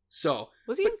 Yeah. So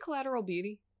was he in Collateral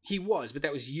Beauty? He was, but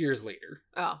that was years later.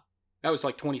 Oh. That was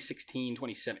like 2016,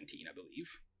 2017, I believe.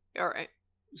 All right.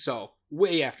 So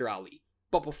way after Ali.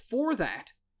 But before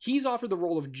that, he's offered the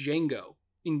role of Django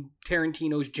in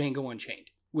Tarantino's Django Unchained,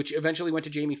 which eventually went to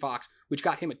Jamie Foxx, which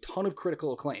got him a ton of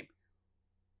critical acclaim.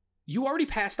 You already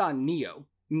passed on Neo.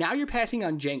 Now you're passing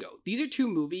on Django. These are 2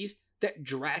 movies that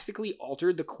drastically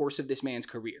altered the course of this man's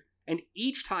career. And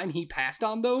each time he passed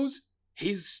on those,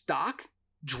 his stock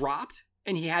dropped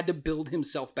and he had to build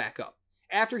himself back up.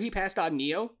 After he passed on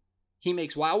Neo, he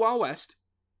makes Wild Wild West,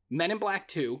 Men in Black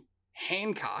 2,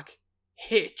 Hancock,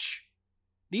 Hitch.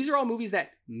 These are all movies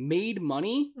that made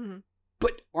money,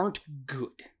 but aren't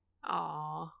good.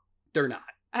 Aww. They're not.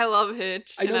 I love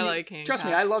Hitch, and I like Hancock. Trust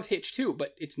me, I love Hitch too,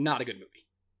 but it's not a good movie.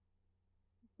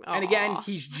 Aww. And again,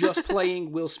 he's just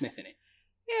playing Will Smith in it.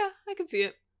 Yeah, I can see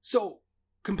it. So,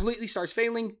 completely starts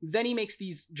failing. Then he makes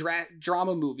these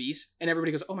drama movies, and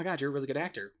everybody goes, oh my god, you're a really good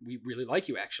actor. We really like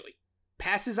you, actually.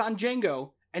 Passes on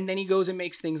Django, and then he goes and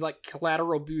makes things like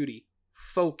Collateral Beauty,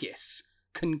 Focus,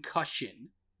 Concussion.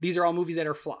 These are all movies that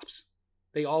are flops.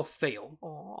 They all fail.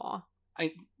 Aww.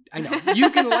 I know.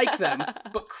 You can like them,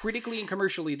 but critically and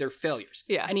commercially, they're failures.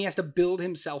 Yeah. And he has to build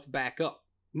himself back up.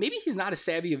 Maybe he's not as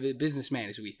savvy of a businessman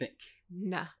as we think.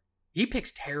 Nah. He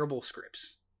picks terrible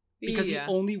scripts because he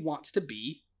only wants to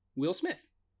be Will Smith.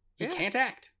 He can't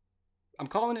act. I'm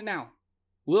calling it now.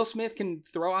 Will Smith can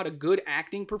throw out a good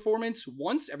acting performance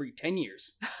once every 10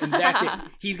 years. And that's it.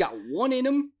 He's got one in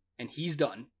him, and he's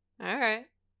done. All right.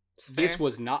 This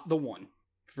was not the one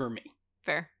for me.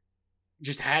 Fair.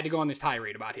 Just had to go on this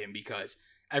tirade about him because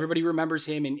everybody remembers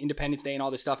him in Independence Day and all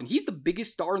this stuff. And he's the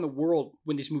biggest star in the world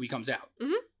when this movie comes out.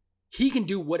 Mm-hmm. He can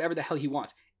do whatever the hell he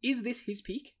wants. Is this his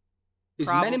peak? Is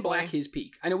Probably. Men in Black his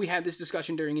peak? I know we had this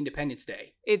discussion during Independence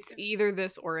Day. It's either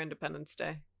this or Independence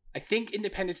Day. I think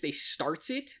Independence Day starts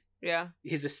it. Yeah.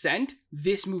 His ascent.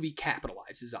 This movie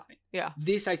capitalizes on it. Yeah.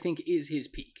 This, I think, is his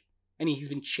peak. And he's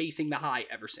been chasing the high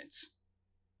ever since.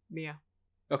 Yeah.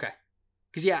 Okay.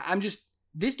 Because, yeah,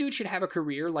 this dude should have a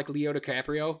career like Leo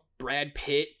DiCaprio, Brad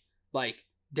Pitt, like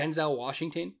Denzel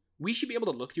Washington. We should be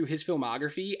able to look through his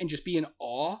filmography and just be in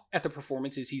awe at the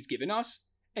performances he's given us.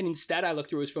 And instead, I look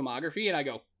through his filmography and I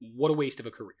go, what a waste of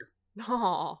a career.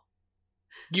 Aww.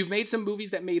 You've made some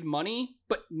movies that made money,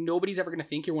 but nobody's ever going to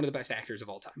think you're one of the best actors of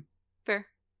all time. Fair.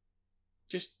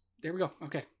 Just, there we go.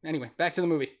 Okay. Anyway, back to the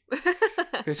movie.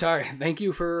 Okay, sorry. Thank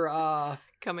you for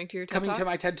coming to your TED Talk? to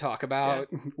my TED Talk about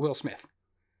Will Smith.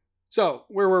 So,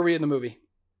 where were we in the movie?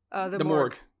 The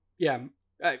morgue. Yeah.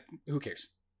 Who cares?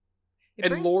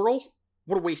 Laurel,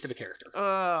 what a waste of a character.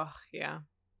 Yeah.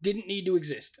 Didn't need to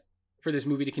exist for this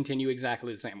movie to continue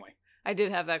exactly the same way. I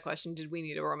did have that question. Did we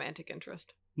need a romantic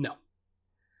interest? No.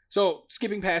 So,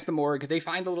 skipping past the morgue, they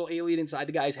find the little alien inside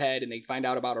the guy's head, and they find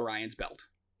out about Orion's belt.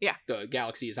 Yeah. The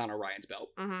galaxy is on Orion's belt.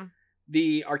 Mm-hmm.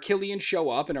 The Archelians show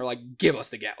up and are like, give us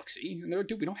the galaxy. And they're like,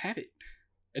 dude, we don't have it.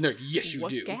 And they're like, yes, you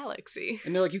do. What galaxy?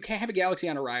 And they're like, you can't have a galaxy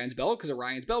on Orion's belt because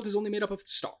Orion's belt is only made up of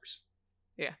stars.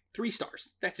 Yeah. 3 stars.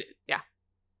 That's it. Yeah.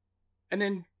 And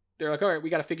then they're like, all right, we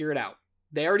got to figure it out.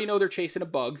 They already know they're chasing a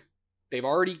bug. They've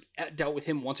already dealt with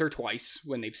him once or twice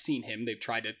when they've seen him. They've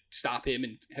tried to stop him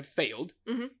and have failed.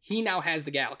 Mm-hmm. He now has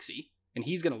the galaxy, and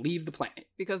he's going to leave the planet.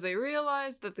 Because they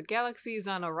realize that the galaxy is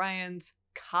on Orion's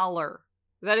collar.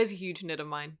 That is a huge nit of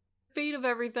mine. Fate of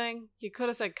everything. You could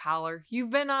have said collar. You've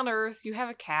been on Earth. You have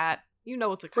a cat. You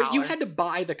know it's a collar. But you had to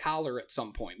buy the collar at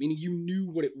some point, meaning you knew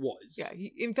what it was. Yeah.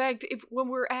 In fact, when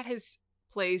we're at his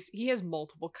place, he has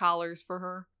multiple collars for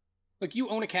her. Like, you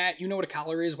own a cat. You know what a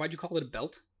collar is. Why'd you call it a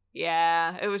belt?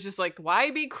 Yeah, it was just like,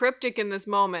 why be cryptic in this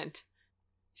moment?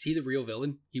 Is he the real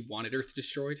villain? He wanted Earth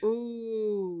destroyed?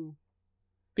 Ooh.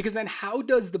 Because then how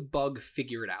does the bug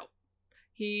figure it out?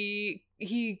 He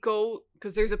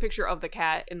because there's a picture of the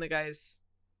cat in the guy's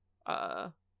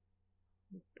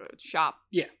shop.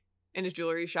 Yeah. In his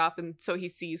jewelry shop, and so he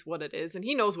sees what it is, and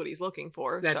he knows what he's looking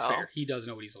for. That's fair. He does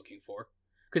know what he's looking for.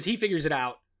 Because he figures it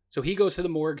out. So he goes to the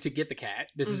morgue to get the cat.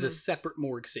 This is a separate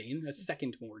morgue scene. A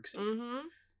second morgue scene. Mm-hmm.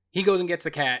 He goes and gets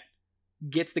the cat.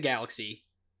 Gets the galaxy.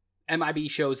 MIB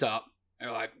shows up.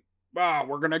 They're like,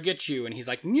 we're going to get you. And he's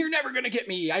like, you're never going to get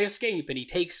me. I escape. And he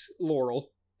takes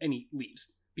Laurel and he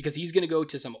leaves. Because he's going to go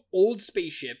to some old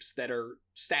spaceships that are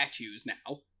statues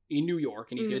now in New York.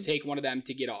 And he's going to take one of them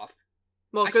to get off.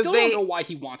 Well, I still don't know why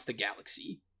he wants the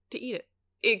galaxy. To eat it.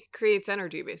 It creates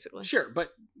energy, basically. Sure,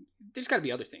 but there's got to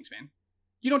be other things, man.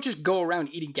 You don't just go around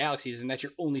eating galaxies and that's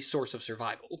your only source of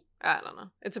survival. I don't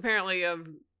know. It's apparently a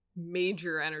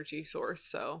major energy source,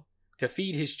 so... To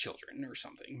feed his children or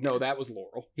something. No, that was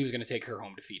Laurel. He was going to take her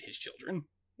home to feed his children.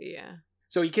 Yeah.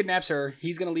 So he kidnaps her.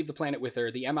 He's going to leave the planet with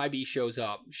her. The MIB shows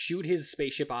up, shoot his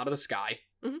spaceship out of the sky,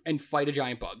 and fight a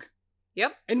giant bug.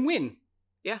 Yep. And win.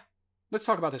 Yeah. Let's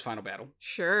talk about this final battle.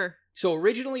 Sure. So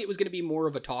originally it was going to be more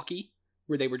of a talkie,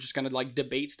 where they were just going to like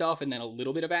debate stuff and then a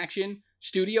little bit of action.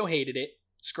 Studio hated it,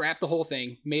 scrapped the whole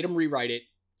thing, made them rewrite it,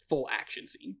 full action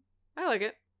scene. I like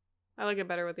it. I like it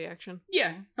better with the action.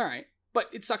 Yeah, all right. But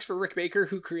it sucks for Rick Baker,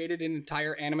 who created an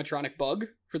entire animatronic bug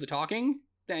for the talking,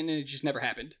 then it just never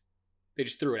happened. They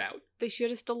just threw it out. They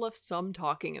should have still left some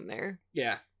talking in there.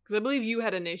 Yeah. Because I believe you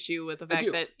had an issue with the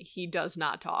fact that he does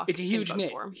not talk. It's a huge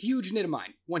nit. Huge nit of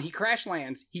mine. When he crash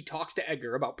lands, he talks to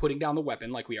Edgar about putting down the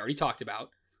weapon, like we already talked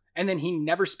about, and then he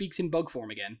never speaks in bug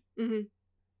form again. Mm-hmm.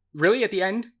 Really, at the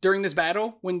end, during this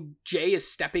battle, when Jay is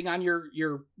stepping on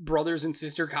your brothers and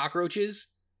sister cockroaches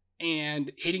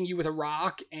and hitting you with a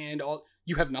rock and all,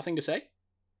 you have nothing to say?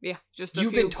 Yeah, just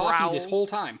You've been talking this whole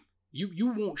time.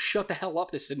 You won't shut the hell up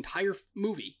this entire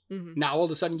movie. Mm-hmm. Now all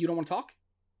of a sudden you don't want to talk?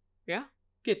 Yeah.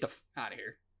 Get the out of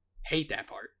here. Hate that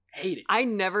part. Hate it. I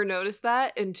never noticed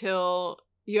that until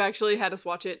you actually had us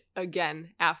watch it again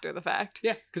after the fact.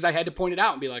 Yeah, because I had to point it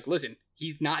out and be like, listen,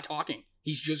 he's not talking.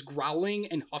 He's just growling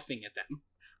and huffing at them.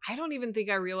 I don't even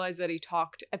think I realized that he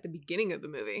talked at the beginning of the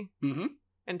movie. Mm-hmm.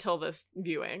 Until this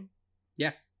viewing.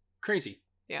 Yeah. Crazy.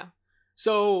 Yeah.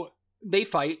 So they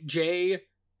fight. Jay,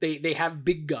 they have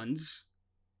big guns.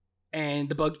 And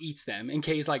the bug eats them. And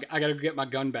Kay's like, I gotta get my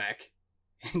gun back.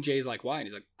 And Jay's like, why? And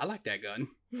he's like, I like that gun.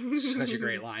 Such a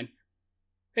great line.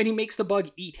 And he makes the bug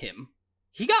eat him.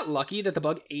 He got lucky that the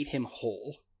bug ate him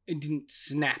whole and didn't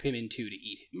snap him in two to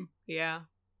eat him. Yeah.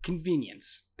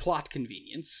 Convenience. Plot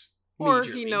convenience. Or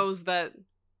Majorly. he knows that...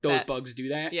 Those bugs do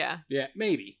that? Yeah. Yeah,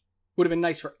 maybe. Would have been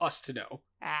nice for us to know.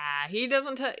 He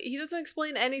doesn't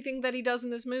explain anything that he does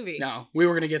in this movie. No, we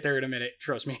were going to get there in a minute.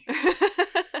 Trust me.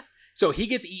 So he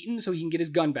gets eaten so he can get his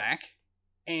gun back.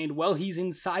 And while he's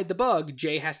inside the bug,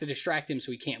 Jay has to distract him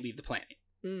so he can't leave the planet.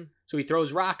 Mm. So he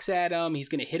throws rocks at him. He's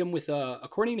going to hit him with,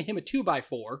 according to him, a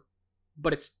 2x4.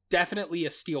 But it's definitely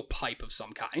a steel pipe of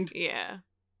some kind. Yeah.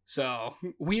 So,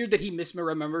 weird that he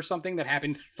misremembers something that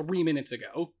happened 3 minutes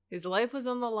ago. His life was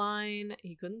on the line.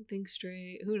 He couldn't think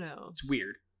straight. Who knows? It's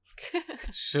weird.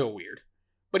 It's so weird.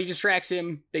 But he distracts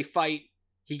him. They fight.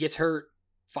 He gets hurt.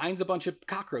 Finds a bunch of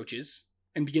cockroaches.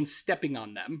 And begins stepping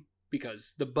on them.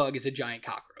 Because the bug is a giant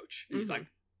cockroach. And he's like,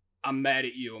 I'm mad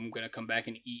at you. I'm going to come back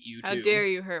and eat you too. How dare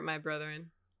you hurt my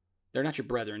brethren? They're not your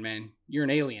brethren, man. You're an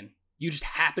alien. You just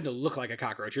happen to look like a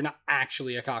cockroach. You're not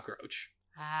actually a cockroach.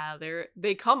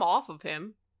 They come off of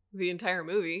him the entire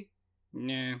movie.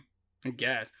 Yeah, I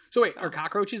guess. So wait, are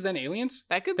cockroaches then aliens?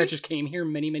 That could be. That just came here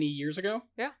many, many years ago?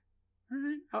 Yeah.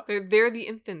 All right. They're the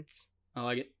infants. I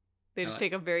like it. They just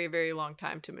take a very, very long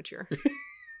time to mature.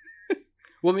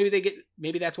 Well,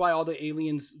 maybe that's why all the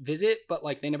aliens visit, but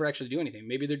like they never actually do anything.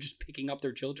 Maybe they're just picking up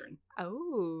their children.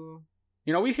 Oh.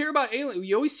 You know, we hear about aliens.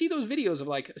 You always see those videos of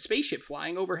like a spaceship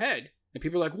flying overhead. And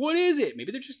people are like, what is it?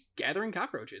 Maybe they're just gathering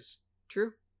cockroaches.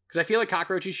 True. Because I feel like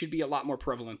cockroaches should be a lot more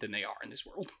prevalent than they are in this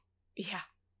world. Yeah.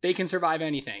 They can survive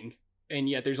anything, and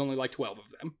yet there's only like 12 of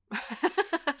them.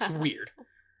 It's weird.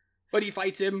 But he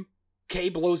fights him. Kay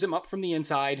blows him up from the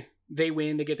inside. They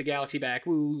win. They get the galaxy back.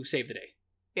 Woo, save the day.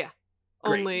 Yeah.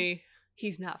 Great. Only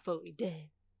he's not fully dead.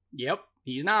 Yep,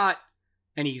 he's not.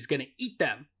 And he's going to eat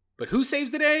them. But who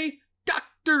saves the day?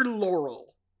 Dr.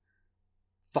 Laurel.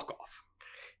 Fuck off.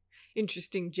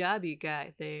 Interesting job you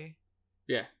got there.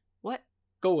 Yeah. What?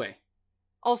 Go away.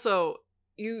 Also,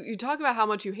 you talk about how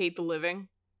much you hate the living,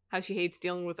 how she hates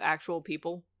dealing with actual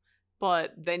people,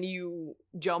 but then you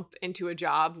jump into a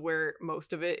job where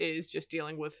most of it is just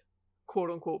dealing with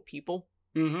quote unquote people.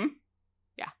 Mm-hmm.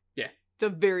 Yeah. It's a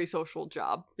very social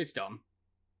job. It's dumb.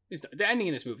 The ending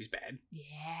in this movie's bad.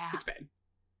 Yeah. It's bad.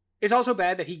 It's also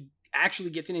bad that he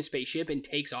actually gets in his spaceship and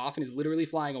takes off and is literally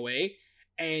flying away,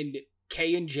 and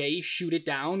Kay and Jay shoot it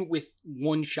down with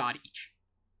one shot each.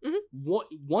 Mm-hmm.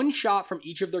 One shot from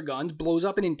each of their guns blows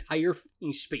up an entire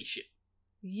spaceship.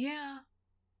 Yeah.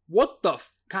 What the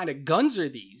kind of guns are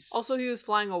these? Also, he was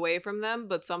flying away from them,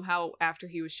 but somehow after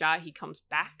he was shot, he comes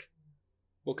back.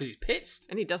 Well, because he's pissed.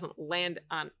 And he doesn't land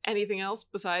on anything else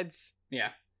besides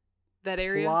that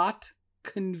area. Plot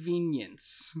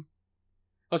convenience.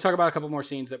 Let's talk about a couple more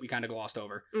scenes that we kind of glossed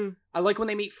over. I like when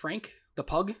they meet Frank, the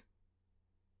pug.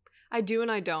 I do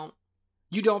and I don't.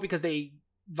 You don't because they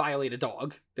violate a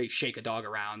dog. They shake a dog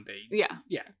around.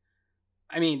 Yeah.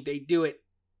 I mean, they do it.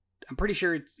 I'm pretty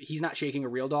sure he's not shaking a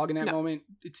real dog in that moment.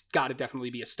 It's got to definitely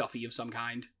be a stuffy of some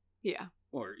kind. Yeah.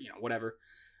 Or, whatever.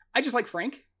 I just like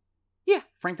Frank. Yeah.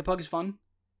 Frank the pug is fun.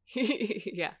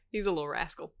 Yeah, he's a little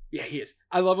rascal. Yeah, he is.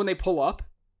 I love when they pull up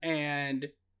and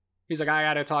he's like, I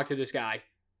gotta talk to this guy.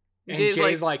 And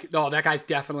Jay's like, oh, that guy's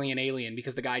definitely an alien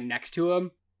because the guy next to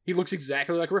him, he looks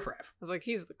exactly like Riff Raff. I was like,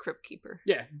 he's the Crypt Keeper.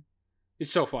 Yeah.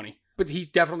 It's so funny. But he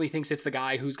definitely thinks it's the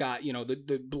guy who's got,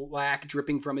 the black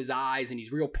dripping from his eyes and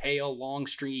he's real pale, long,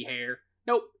 stringy hair.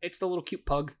 Nope, it's the little cute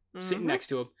pug sitting next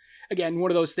to him. Again,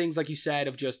 one of those things, like you said,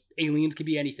 of just aliens can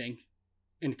be anything.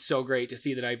 And it's so great to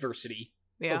see the diversity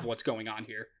of what's going on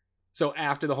here. So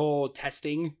after the whole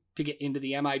testing to get into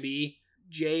the MIB,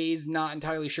 Jay's not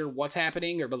entirely sure what's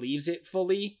happening or believes it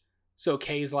fully. So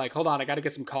Kay's like, hold on, I gotta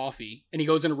get some coffee. And he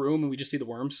goes in a room and we just see the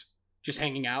worms just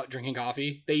hanging out, drinking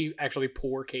coffee. They actually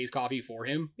pour Kay's coffee for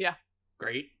him. Yeah.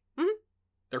 Great. Mm-hmm.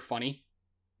 They're funny.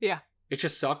 Yeah. It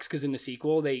just sucks because in the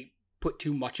sequel, they put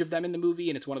too much of them in the movie,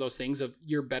 and it's one of those things of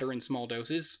you're better in small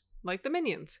doses. Like the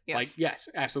Minions. Yes. Yes,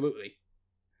 absolutely.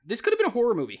 This could have been a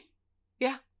horror movie.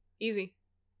 Yeah. Easy.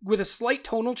 With a slight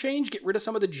tonal change, get rid of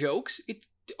some of the jokes, it's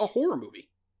a horror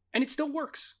movie. And it still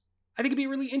works. I think it'd be a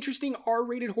really interesting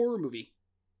R-rated horror movie.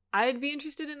 I'd be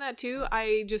interested in that too.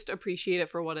 I just appreciate it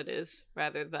for what it is,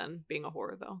 rather than being a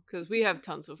horror, though. Because we have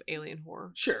tons of alien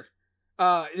horror. Sure.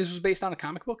 This was based on a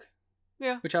comic book.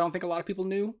 Yeah. Which I don't think a lot of people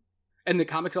knew. And the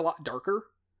comic's a lot darker.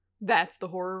 That's the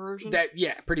horror version?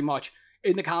 Yeah, pretty much.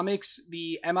 In the comics,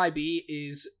 the MIB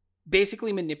is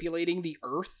basically manipulating the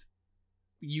Earth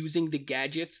using the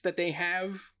gadgets that they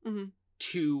have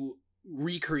to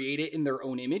recreate it in their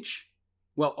own image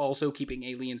while also keeping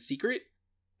aliens secret.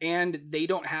 And they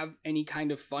don't have any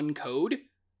kind of fun code.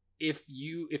 If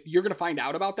you're going to find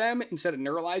out about them, instead of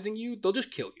neuralizing you, they'll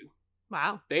just kill you.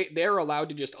 Wow. They're allowed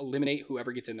to just eliminate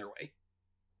whoever gets in their way.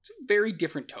 It's a very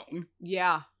different tone.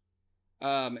 Yeah.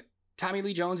 Tommy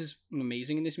Lee Jones is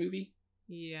amazing in this movie.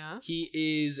 Yeah. He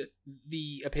is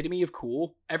the epitome of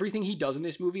cool. Everything he does in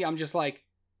this movie, I'm just like,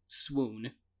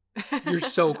 swoon. You're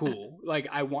so cool. Like,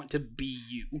 I want to be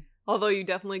you. Although you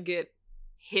definitely get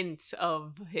hints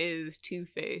of his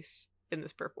Two-Face in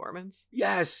this performance.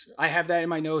 Yes, I have that in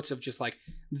my notes of just like,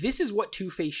 this is what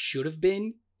Two-Face should have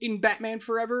been in Batman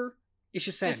Forever. It's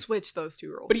just sad. To switch those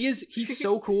two roles. But he's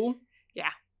so cool. Yeah.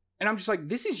 And I'm just like,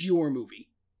 this is your movie.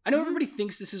 I know everybody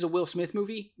thinks this is a Will Smith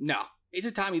movie. No, it's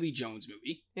a Tommy Lee Jones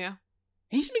movie. Yeah. And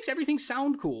he just makes everything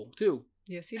sound cool, too.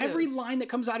 Yes, he does. Every line that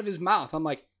comes out of his mouth, I'm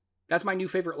like, that's my new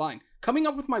favorite line. Coming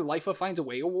up with my Lifa Finds a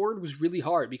Way award was really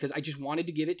hard because I just wanted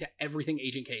to give it to everything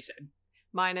Agent K said.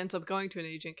 Mine ends up going to an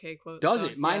Agent K quote. Does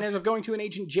it? Mine ends up going to an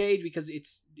Agent Jade because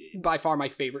it's by far my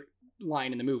favorite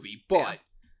line in the movie. But,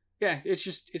 yeah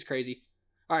it's crazy.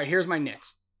 All right, here's my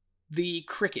nits. The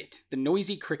cricket, the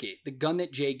noisy cricket, the gun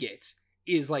that Jay gets,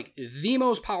 is like the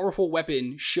most powerful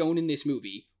weapon shown in this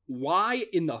movie. Why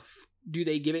in the do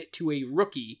they give it to a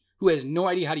rookie who has no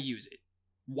idea how to use it?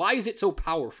 Why is it so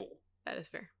powerful? That is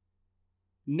fair.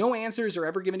 No answers are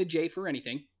ever given to Jay for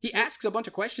anything. He asks a bunch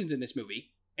of questions in this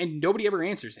movie, and nobody ever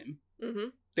answers him. Mm-hmm.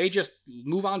 They just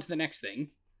move on to the next thing.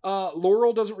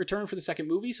 Laurel doesn't return for the second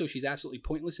movie, so she's absolutely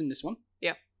pointless in this one.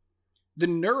 Yep. The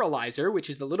Neuralizer, which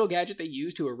is the little gadget they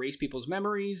use to erase people's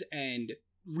memories and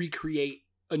recreate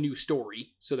a new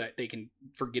story so that they can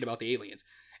forget about the aliens.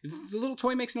 The little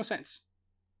toy makes no sense.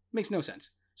 Makes no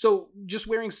sense. So just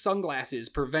wearing sunglasses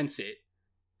prevents it.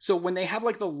 So when they have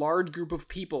like the large group of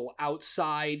people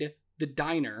outside the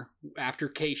diner after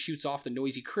Jay shoots off the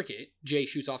noisy cricket,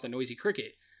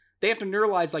 they have to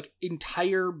neuralize like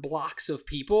entire blocks of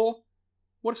people.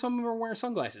 What if some of them are wearing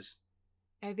sunglasses?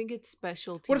 I think it's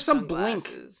specialty. What if some sunglasses.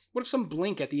 blink? What if some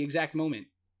blink at the exact moment?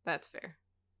 That's fair.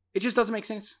 It just doesn't make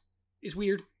sense. It's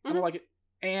weird. I don't like it.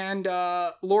 And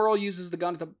Laurel uses the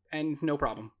gun at the end, no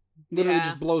problem. Literally Yeah.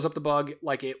 just blows up the bug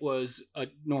like it was a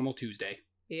normal Tuesday.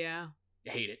 Yeah. I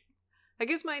hate it. I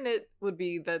guess my nit would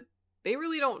be that they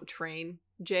really don't train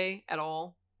Jay at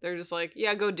all. They're just like,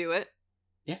 yeah, go do it.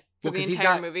 Yeah. For the 'cause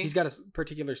entire movie. He's got a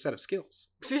particular set of skills.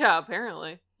 Yeah,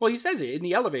 apparently. Well, he says it in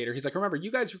the elevator. He's like, remember,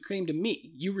 you guys came to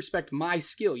me. You respect my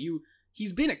skill.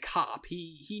 He's been a cop.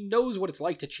 He knows what it's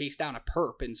like to chase down a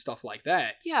perp and stuff like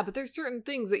that. Yeah, but there's certain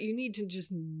things that you need to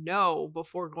just know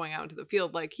before going out into the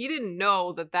field. Like, he didn't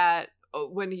know that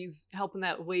when he's helping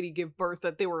that lady give birth,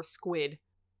 that they were a squid.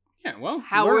 Yeah, well,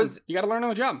 How you got to learn on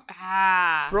the job.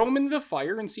 Ah. Throw him into the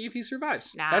fire and see if he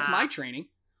survives. That's Nah. my training.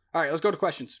 All right, let's go to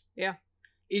questions. Yeah.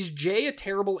 Is Jay a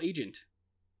terrible agent?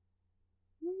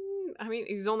 I mean,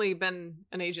 he's only been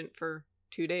an agent for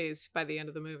 2 days by the end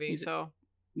of the movie, so...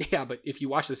 Yeah, but if you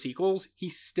watch the sequels,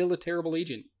 he's still a terrible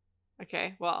agent.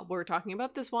 Okay, well, we're talking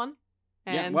about this one.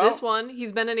 Yeah, And well, this one,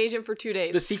 he's been an agent for 2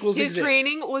 days. The sequels His exist.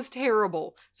 training was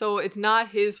terrible, so it's not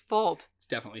his fault. It's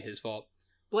definitely his fault.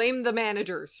 Blame the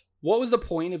managers. What was the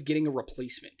point of getting a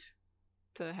replacement?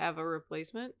 To have a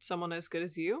replacement? Someone as good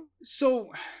as you?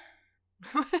 So,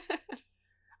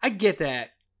 I get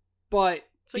that, but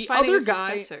It's like the finding other a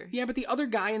guy, successor. yeah, but the other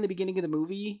guy in the beginning of the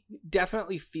movie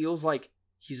definitely feels like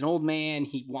he's an old man.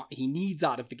 He needs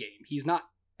out of the game. He's not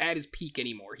at his peak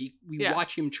anymore. We Yeah.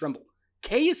 watch him tremble.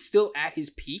 Kay is still at his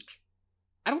peak.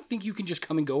 I don't think you can just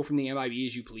come and go from the MIB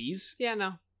as you please. Yeah,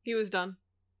 no. He was done.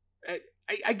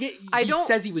 I get I he don't-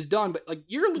 says he was done, but like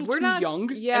you're a little We're too not- young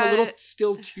yeah. and a little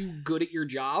still too good at your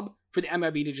job for the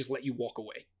MIB to just let you walk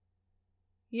away.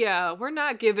 Yeah, we're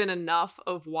not given enough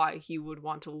of why he would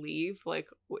want to leave. Like,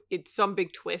 it's some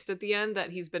big twist at the end that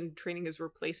he's been training his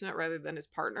replacement rather than his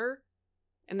partner.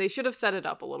 And they should have set it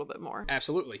up a little bit more.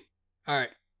 Absolutely. All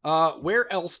right.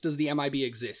 Where else does the MIB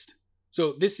exist?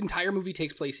 So this entire movie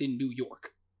takes place in New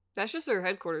York. That's just their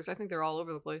headquarters. I think they're all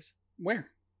over the place.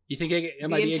 Where? You think MIB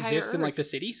entire exists in like Earth. the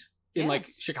cities? In like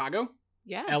Yes. Chicago?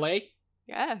 Yes. LA?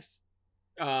 Yes.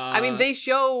 I mean, they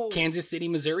show Kansas City,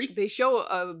 Missouri? they show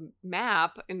a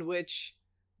map in which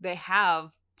they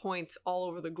have points all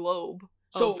over the globe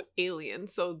So- of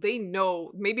aliens. So they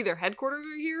know maybe their headquarters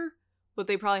are here, but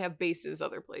they probably have bases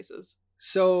other places.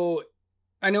 So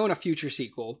I know in a future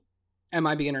sequel,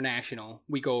 MIB International,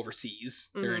 we go overseas.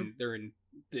 Mm-hmm. They're in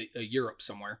Europe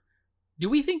somewhere. Do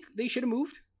we think they should have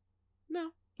moved?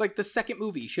 No. Like the second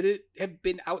movie, should it have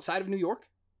been outside of New York?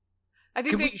 I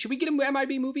think Should we get a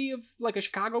MIB movie of like a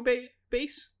Chicago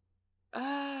base?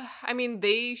 I mean,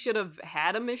 they should have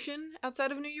had a mission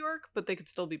outside of New York, but they could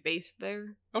still be based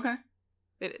there. Okay.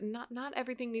 Not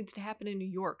everything needs to happen in New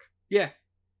York. Yeah.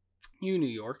 You, New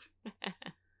York.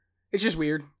 It's just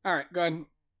weird. All right, go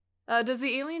ahead. Does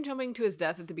the alien jumping to his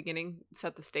death at the beginning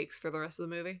set the stakes for the rest of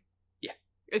the movie? Yeah.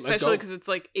 Especially go. because it's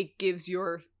like it gives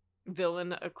your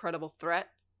villain a credible threat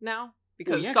now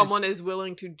because yeah, 'cause- someone is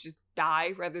willing to just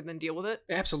die rather than deal with it.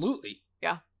 Absolutely.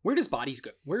 Yeah. Where does bodies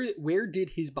go? Where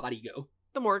did his body go?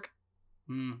 The morgue.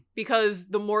 Because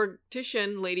the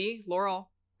mortician lady,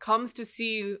 Laurel, comes to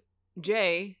see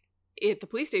Jay at the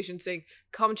police station saying,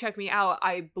 "Come check me out.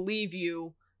 I believe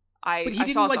you. But he I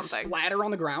didn't saw like something." splatter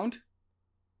on the ground?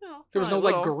 No, There was no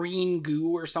probably a like little. green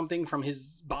goo or something from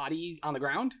his body on the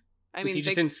ground? I Was mean, he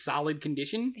just in solid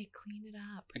condition? they clean it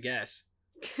up. I guess.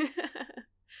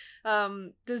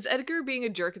 Does Edgar being a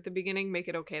jerk at the beginning make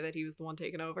it okay that he was the one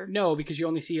taking over? No, because you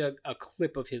only see a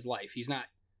clip of his life.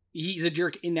 He's a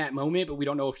jerk in that moment, but we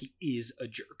don't know if he is a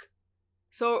jerk.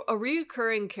 So a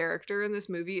reoccurring character in this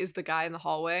movie is the guy in the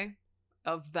hallway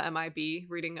of the MIB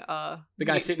reading The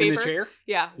guy sitting in the newspaper. chair?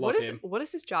 Yeah. Love him. What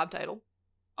is his job title?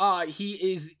 He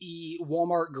is the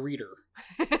Walmart greeter.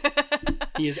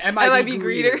 He is MIB, MIB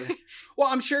greeter. greeter. Well,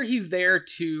 I'm sure he's there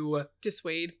to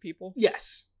Dissuade people.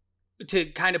 yes, to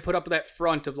kind of put up that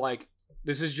front of like,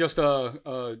 this is just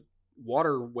a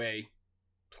waterway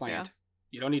plant. Yeah.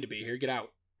 You don't need to be here. Get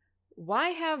out. Why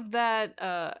have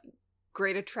that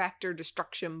great attractor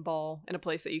destruction ball in a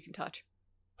place that you can touch?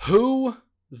 Who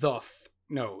the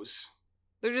knows?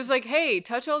 They're just like, hey,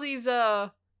 touch all these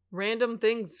random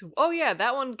things. Oh yeah,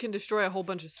 that one can destroy a whole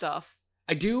bunch of stuff.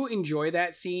 I do enjoy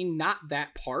that scene, not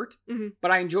that part, Mhm.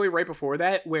 but I enjoy right before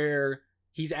that where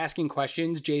he's asking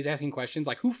questions, Jay's asking questions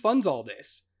like, who funds all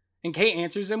this? And Kay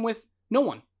answers him with, no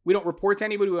one. We don't report to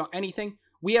anybody, we don't anything.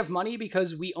 We have money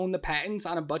because we own the patents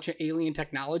on a bunch of alien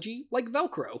technology, like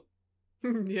Velcro.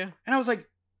 Yeah. And I was like,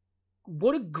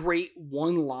 what a great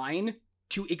one line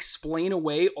to explain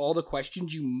away all the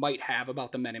questions you might have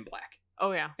about the Men in Black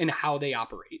Oh yeah. and how they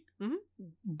operate. Mhm.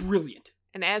 Brilliant.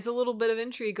 And adds a little bit of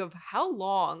intrigue of how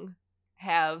long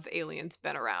have aliens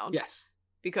been around? Yes.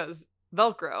 Because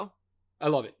Velcro, I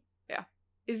love it. Yeah.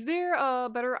 Is there a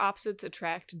better opposites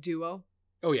attract duo?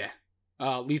 Oh, yeah.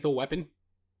 Lethal Weapon.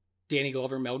 Danny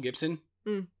Glover, Mel Gibson.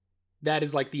 Mm. That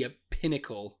is like the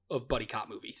pinnacle of buddy cop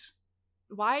movies.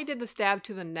 Why did the stab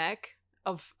to the neck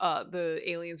of the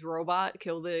alien's robot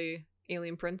kill the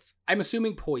alien prince? I'm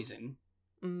assuming poison.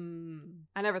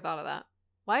 I never thought of that.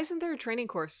 Why isn't there a training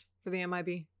course for the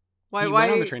MIB? Why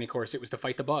went on the training course. It was to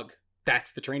fight the bug.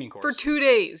 That's the training course. For 2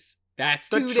 days. That's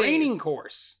the training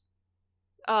course.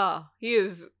 He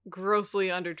is grossly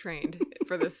undertrained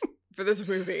for this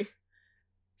movie.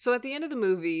 So at the end of the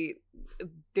movie,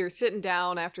 they're sitting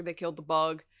down after they killed the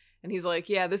bug, and he's like,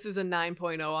 yeah, this is a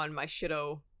 9.0 on my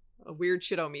a weird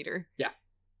shittometer. Yeah.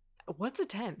 What's a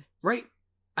 10? Right.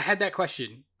 I had that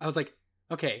question. I was like,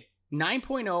 okay,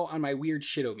 9.0 on my weird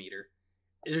shittometer.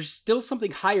 There's still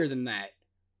something higher than that.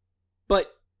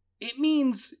 But it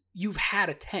means you've had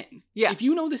a 10. Yeah. If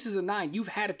you know this is a 9, you've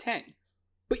had a 10.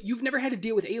 But you've never had to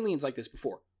deal with aliens like this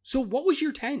before. So what was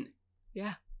your 10?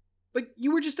 Yeah. Like,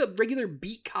 you were just a regular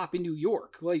beat cop in New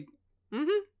York. Like,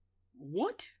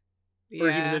 what? Yeah.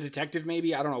 Or he was a detective,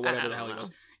 maybe? I don't know, whatever the hell he was.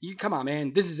 Come on,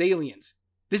 man. This is aliens.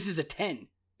 This is a 10.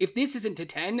 If this isn't a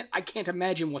 10, I can't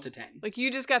imagine what's a 10. Like,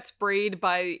 you just got sprayed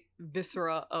by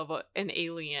viscera of an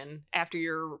alien after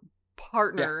your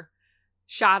partner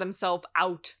shot himself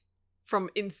out from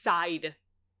inside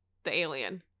the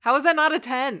alien. How is that not a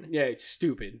 10? Yeah, it's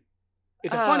stupid.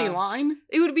 It's a funny line.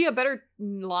 It would be a better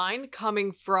line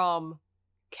coming from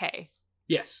Kay.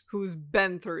 Yes. Who's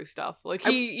been through stuff. Like,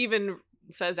 he even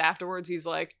says afterwards, he's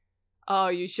like, oh,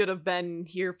 you should have been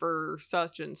here for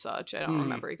such and such. I don't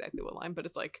remember exactly what line, but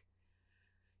it's like,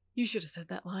 you should have said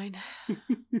that line.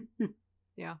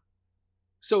 Yeah.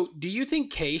 So, do you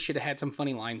think Kay should have had some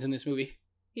funny lines in this movie?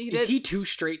 Is he too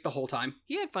straight the whole time?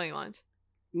 He had funny lines.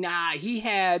 Nah, he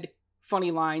had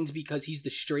funny lines because he's the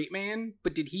straight man,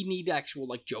 but did he need actual,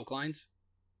 like, joke lines?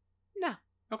 No.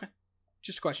 Okay.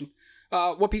 Just a question.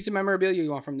 What piece of memorabilia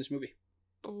you want from this movie?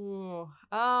 Oh,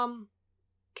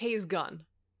 Kay's gun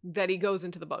that he goes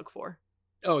into the bug for.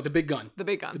 Oh, the big gun. The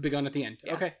big gun. The big gun at the end.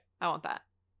 Yeah. Okay. I want that.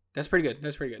 That's pretty good.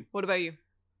 That's pretty good. What about you?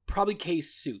 Probably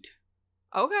Kay's suit.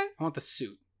 Okay. I want the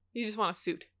suit. You just want a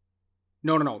suit.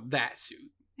 No. That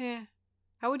suit. Yeah.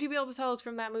 How would you be able to tell it's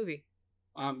from that movie?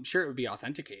 I'm sure it would be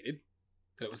authenticated.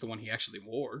 That it was the one he actually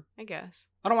wore. I guess.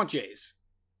 I don't want Jay's.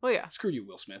 Well, yeah. Screw you,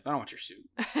 Will Smith. I don't want your suit.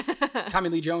 Tommy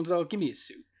Lee Jones, though, give me his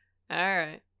suit. All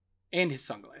right. And his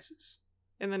sunglasses.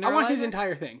 And the I want his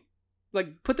entire thing.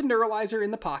 Like, put the neuralizer in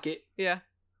the pocket. Yeah.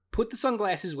 Put the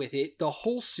sunglasses with it. The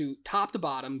whole suit, top to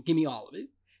bottom. Give me all of it.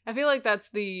 I feel like that's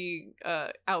the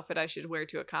outfit I should wear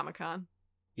to a Comic-Con.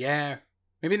 Yeah.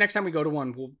 Maybe next time we go to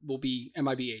one, we'll be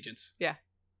MIB agents. Yeah.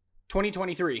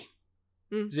 2023.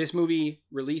 Is this movie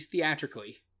released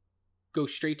theatrically? Go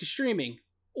straight to streaming?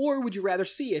 Or would you rather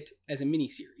see it as a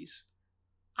miniseries?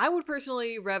 I would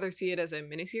personally rather see it as a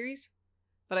miniseries,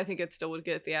 but I think it still would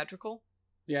get theatrical.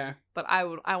 Yeah. But I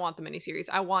want the miniseries.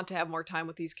 I want to have more time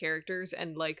with these characters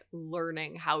and, like,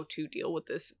 learning how to deal with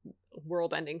this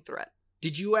world-ending threat.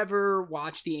 Did you ever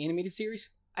watch the animated series?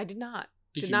 I did not.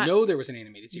 Did you know there was an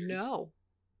animated series? No.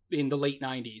 In the late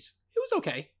 90s. It was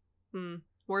okay.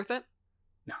 Worth it?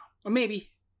 No. Or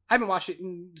maybe. I haven't watched it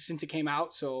since it came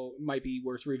out, so it might be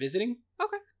worth revisiting.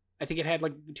 Okay. I think it had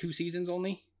like 2 seasons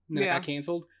only, and then it got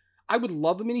canceled. I would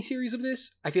love a miniseries of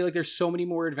this. I feel like there's so many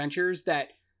more adventures that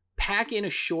pack in a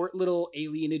short little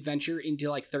alien adventure into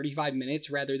like 35 minutes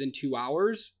rather than 2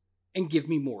 hours and give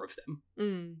me more of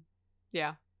them.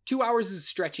 Yeah. 2 hours is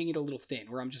stretching it a little thin,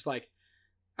 where I'm just like,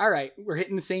 all right, we're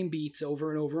hitting the same beats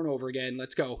over and over and over again.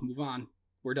 Let's go. Move on.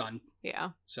 We're done.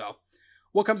 Yeah. So,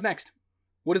 what comes next?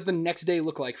 What does the next day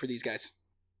look like for these guys?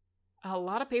 A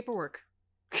lot of paperwork.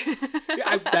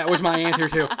 That was my answer,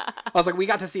 too. I was like, we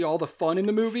got to see all the fun in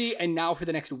the movie, and now for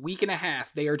the next week and a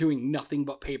half, they are doing nothing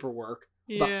but paperwork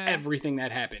about everything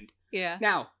that happened. Yeah.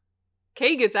 Now,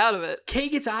 Kay gets out of it. Kay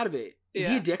gets out of it. Is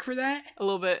he a dick for that? A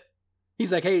little bit.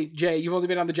 He's like, hey, Jay, you've only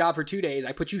been on the job for 2 days.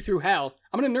 I put you through hell.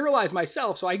 I'm going to neuralize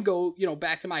myself so I can go,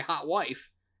 back to my hot wife.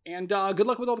 And good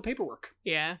luck with all the paperwork.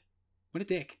 Yeah. What a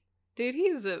dick. Dude,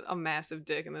 he's a massive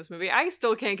dick in this movie. I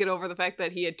still can't get over the fact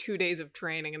that he had 2 days of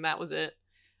training and that was it.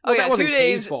 Well, that wasn't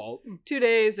Kay's fault. 2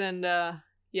 days and,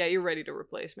 you're ready to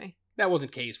replace me. That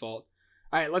wasn't Kay's fault.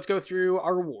 All right, let's go through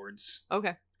our awards.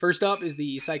 Okay. First up is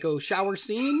the psycho shower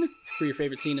scene for your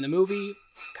favorite scene in the movie.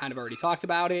 Kind of already talked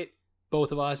about it.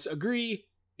 Both of us agree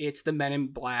it's the Men in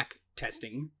Black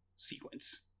testing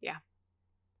sequence. Yeah.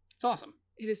 It's awesome.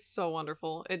 It is so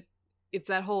wonderful. It's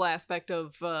that whole aspect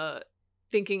of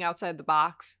thinking outside the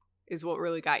box is what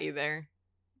really got you there.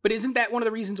 But isn't that one of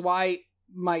the reasons why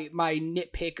my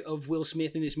nitpick of Will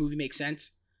Smith in this movie makes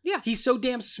sense. Yeah. He's so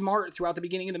damn smart throughout the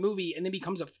beginning of the movie and then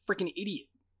becomes a freaking idiot.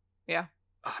 Yeah.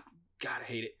 Oh, God, I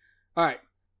hate it. All right.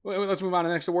 Well, let's move on to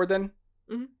the next award then.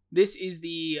 Mm-hmm. This is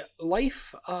the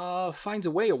Life Finds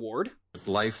a Way Award.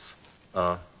 Life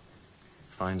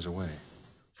finds a way.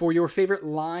 For your favorite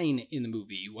line in the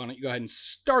movie. Why don't you go ahead and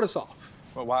start us off?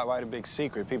 Well, why the big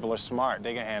secret? People are smart.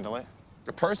 They can handle it.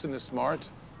 The person is smart.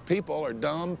 People are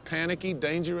dumb, panicky,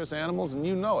 dangerous animals, and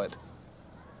you know it.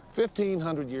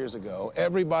 1,500 years ago,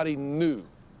 everybody knew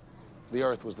the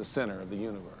Earth was the center of the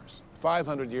universe.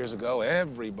 500 years ago,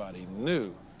 everybody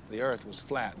knew the Earth was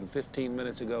flat. And 15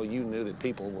 minutes ago, you knew that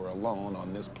people were alone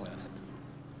on this planet.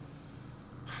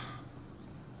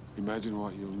 Imagine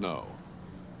what you'll know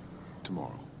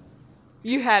tomorrow.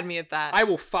 You had me at that. I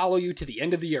will follow you to the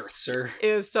end of the earth, sir.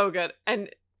 It was so good. And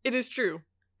it is true.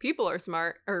 People are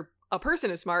smart, or a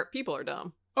person is smart, people are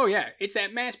dumb. Oh, yeah. It's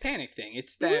that mass panic thing.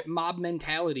 It's that mob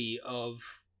mentality of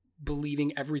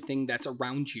believing everything that's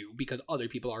around you because other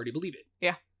people already believe it.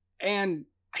 Yeah. And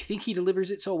I think he delivers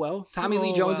it so well. Tommy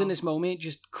Lee Jones in this moment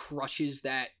just crushes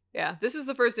that. Yeah. This is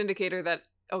the first indicator that,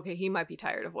 okay, he might be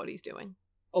tired of what he's doing.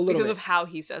 A little because bit. of how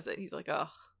he says it. He's like, ugh.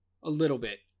 A little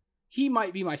bit. He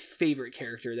might be my favorite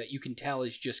character that you can tell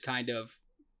is just kind of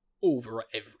over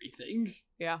everything.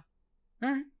 Yeah.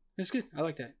 All right. That's good. I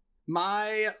like that.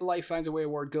 My Life Finds a Way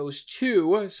award goes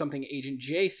to something Agent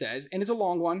J says, and it's a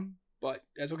long one, but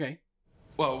that's okay.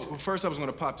 Well, first I was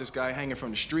going to pop this guy hanging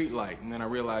from the street light, and then I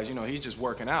realized, he's just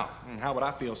working out. And how would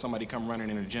I feel if somebody come running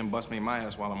in the gym, bust me in my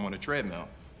ass while I'm on a treadmill?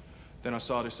 Then I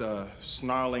saw this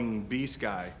snarling beast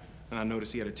guy, and I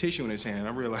noticed he had a tissue in his hand.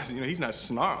 I realized, he's not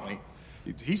snarling.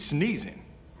 He's sneezing.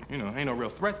 Ain't no real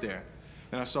threat there.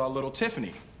 Then I saw little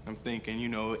Tiffany. I'm thinking,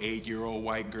 8-year-old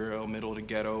white girl, middle of the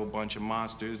ghetto, bunch of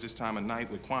monsters, this time of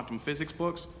night with quantum physics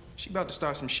books. She about to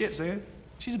start some shit, Zed.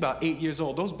 She's about 8 years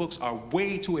old. Those books are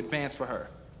way too advanced for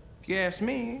her. If you ask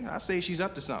me, I say she's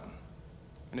up to something.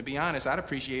 And to be honest, I'd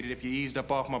appreciate it if you eased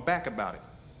up off my back about it.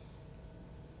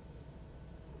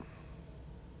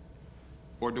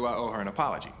 Or do I owe her an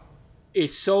apology?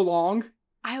 It's so long.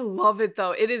 I love it,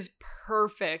 though. It is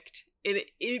perfect.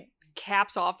 It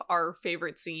caps off our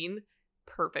favorite scene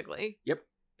perfectly. Yep.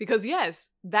 Because yes,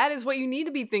 that is what you need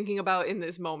to be thinking about in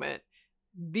this moment.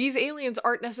 These aliens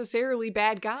aren't necessarily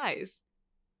bad guys.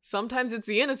 Sometimes it's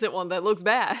the innocent one that looks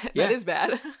bad. Yeah. That is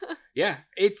bad. Yeah.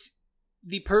 It's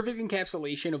the perfect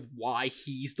encapsulation of why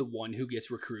he's the one who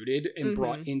gets recruited and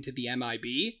brought into the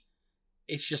MIB.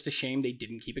 It's just a shame they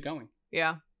didn't keep it going.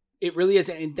 Yeah. It really is.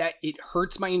 And that it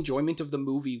hurts my enjoyment of the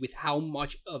movie with how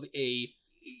much of a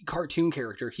cartoon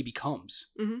character he becomes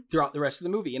throughout the rest of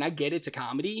the movie. And I get it's a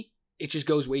comedy. It just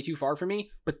goes way too far for me.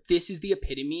 But this is the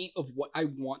epitome of what I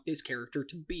want this character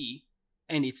to be.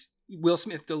 And it's Will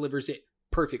Smith delivers it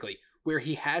perfectly. Where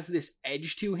he has this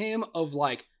edge to him of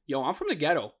like, yo, I'm from the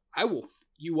ghetto. I will f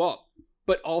you up.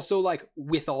 But also like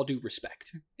with all due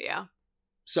respect. Yeah.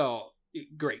 So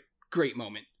great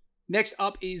moment. Next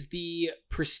up is the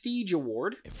Prestige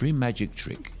Award. Every magic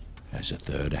trick has a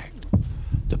third act.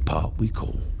 The part we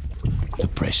call the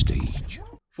Prestige.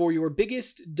 For your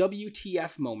biggest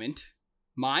WTF moment,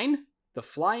 mine, the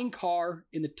flying car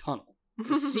in the tunnel. It's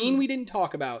a scene we didn't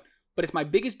talk about, but it's my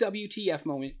biggest WTF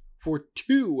moment for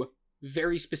two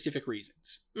very specific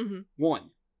reasons.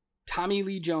 One, Tommy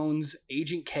Lee Jones,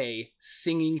 Agent K,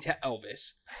 singing to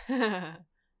Elvis.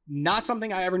 Not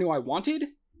something I ever knew I wanted,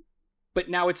 but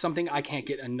now it's something I can't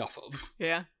get enough of.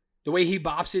 Yeah. The way he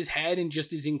bops his head and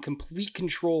just is in complete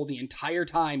control the entire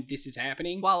time this is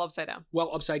happening. While upside down.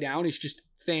 While upside down is just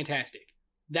fantastic.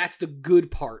 That's the good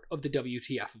part of the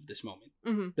WTF of this moment.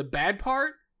 The bad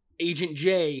part, Agent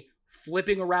J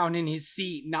flipping around in his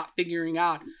seat, not figuring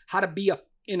out how to be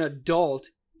an adult.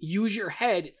 Use your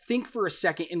head, think for a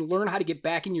second, and learn how to get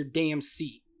back in your damn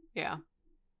seat. Yeah.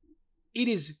 It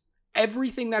is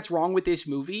everything that's wrong with this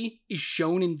movie is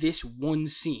shown in this one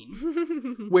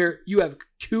scene where you have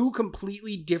two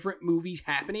completely different movies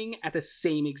happening at the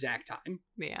same exact time.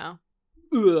 Yeah.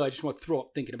 Ugh, I just want to throw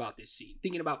up thinking about this scene,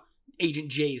 thinking about Agent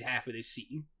J's half of this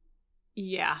scene.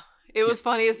 Yeah. It was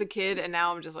funny as a kid, and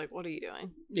now I'm just like, what are you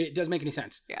doing? It doesn't make any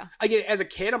sense. Yeah. I get it. As a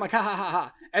kid, I'm like, ha ha ha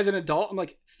ha. As an adult, I'm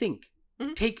like, think.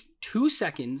 Take 2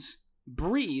 seconds,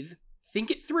 breathe,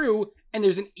 think it through, and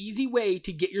there's an easy way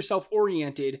to get yourself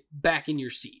oriented back in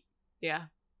your seat. Yeah.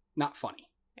 Not funny.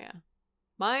 Yeah.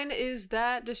 Mine is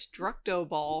that Destructo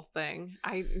Ball thing.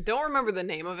 I don't remember the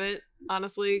name of it,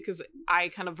 honestly, because I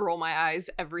kind of roll my eyes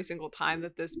every single time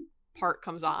that this part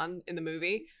comes on in the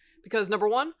movie. Because number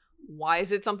one, why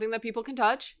is it something that people can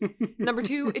touch? Number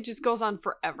two, it just goes on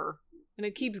forever. And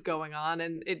it keeps going on,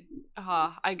 and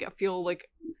I feel like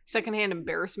secondhand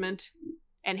embarrassment,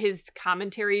 and his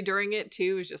commentary during it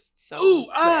too is just so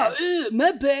bad.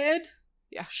 My bad.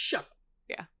 Yeah. Shut up.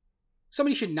 Yeah.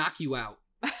 Somebody should knock you out.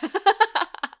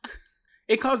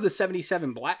 It caused the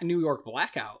 77 New York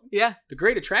blackout. Yeah. The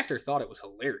Great Attractor thought it was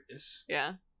hilarious.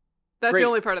 Yeah. That's the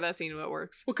only part of that scene that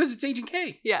works. Well, because it's Agent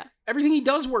K. Yeah. Everything he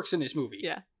does works in this movie.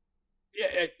 Yeah.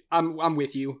 I'm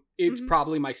with you. It's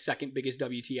probably my second biggest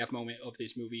WTF moment of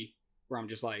this movie, where I'm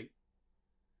just like,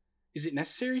 is it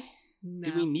necessary? No.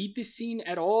 Do we need this scene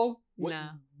at all?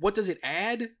 No. What does it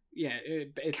add? Yeah,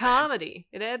 it's comedy.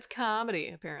 Bad. It adds comedy,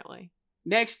 apparently.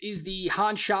 Next is the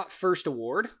Han Shot First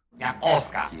Award. Yeah,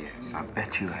 Oscar. Yes, I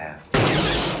bet you have.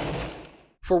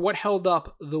 For what held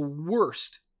up the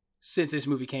worst since this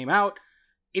movie came out.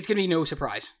 It's going to be no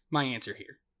surprise, my answer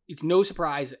here. It's no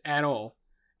surprise at all.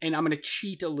 And I'm going to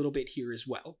cheat a little bit here as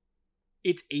well.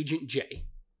 It's Agent J.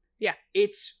 Yeah.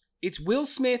 It's Will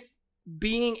Smith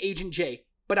being Agent J,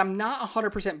 but I'm not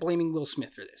 100% blaming Will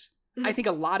Smith for this. Mm-hmm. I think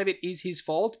a lot of it is his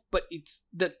fault, but it's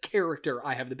the character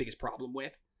I have the biggest problem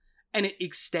with. And it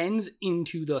extends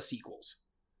into the sequels.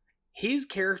 His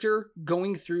character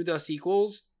going through the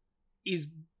sequels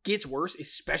gets worse,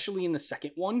 especially in the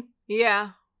second one.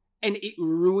 Yeah. And it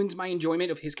ruins my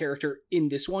enjoyment of his character in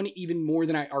this one even more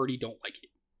than I already don't like it.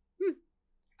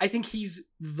 I think he's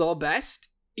the best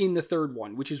in the third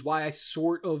one, which is why I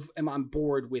sort of am on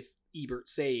board with Ebert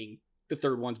saying the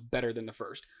third one's better than the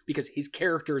first, because his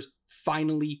character's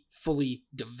finally fully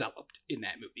developed in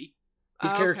that movie.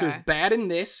 His character's bad in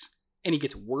this, and he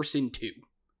gets worse in 2.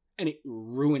 And it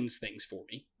ruins things for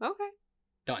me. Okay.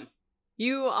 Done.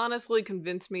 You honestly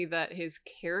convinced me that his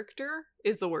character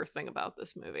is the worst thing about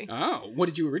this movie. Oh, what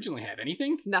did you originally have?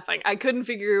 Anything? Nothing. I couldn't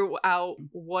figure out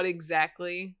what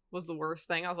exactly was the worst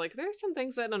thing. I was like, there's some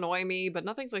things that annoy me, but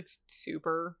nothing's like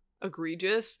super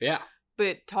egregious. Yeah.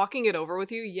 But talking it over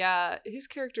with you, yeah, his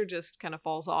character just kind of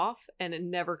falls off and it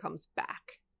never comes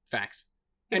back. Facts.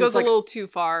 It goes a little too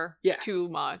far. Yeah. Too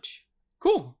much.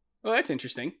 Cool. Well, that's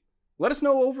interesting. Let us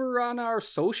know over on our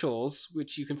socials,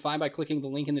 which you can find by clicking the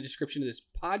link in the description of this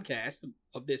podcast,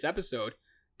 of this episode.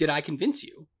 Did I convince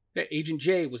you that Agent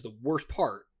J was the worst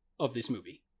part of this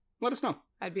movie? Let us know.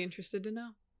 I'd be interested to know.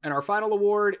 And our final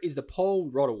award is the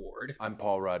Paul Rudd Award. I'm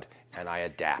Paul Rudd, and I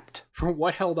adapt. For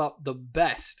what held up the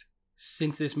best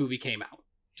since this movie came out.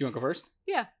 Do you want to go first?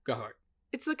 Yeah. Go ahead.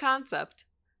 It's the concept.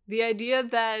 The idea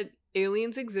that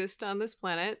aliens exist on this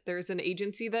planet. There's an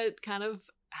agency that kind of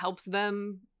helps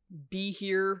them be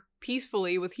here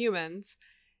peacefully with humans,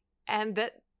 and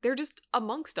that they're just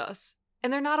amongst us,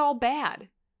 and they're not all bad.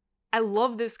 I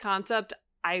love this concept.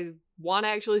 I want to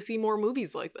actually see more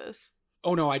movies like this.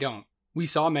 Oh no, I don't. We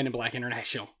saw Men in Black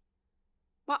International.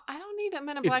 Well, I don't need a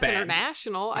Men in Black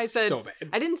International. I said so bad.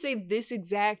 I didn't say this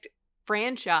exact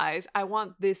franchise. I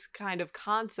want this kind of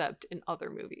concept in other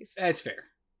movies. That's fair.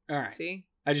 All right. See?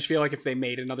 I just feel like if they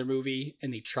made another movie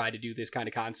and they tried to do this kind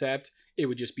of concept, it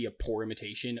would just be a poor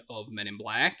imitation of Men in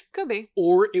Black. Could be.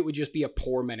 Or it would just be a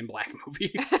poor Men in Black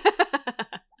movie.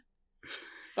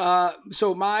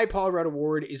 So my Paul Rudd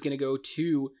Award is going to go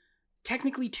to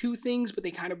technically 2 things, but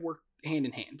they kind of work hand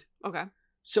in hand. Okay.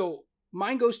 So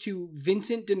mine goes to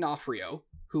Vincent D'Onofrio,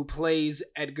 who plays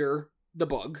Edgar the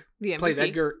Bug. The MVP. Plays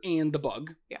Edgar and the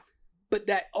Bug. Yeah. But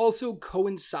that also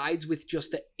coincides with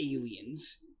just the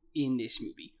aliens in this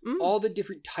movie. All the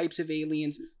different types of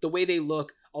aliens, the way they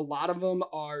look, a lot of them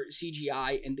are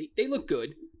CGI and they look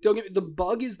good. Don't get me, the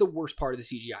Bug is the worst part of the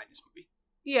CGI in this movie.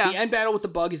 Yeah. The end battle with the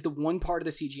Bug is the one part of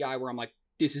the CGI where I'm like,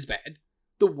 this is bad.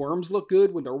 The worms look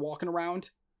good when they're walking around.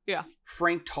 Yeah.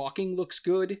 Frank talking looks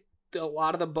good. A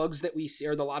lot of the bugs that we see,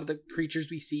 or a lot of the creatures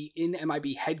we see in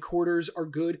MIB headquarters are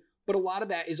good, but a lot of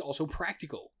that is also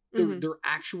practical. They're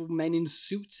actual men in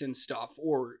suits and stuff,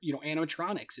 or,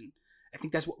 animatronics, and I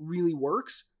think that's what really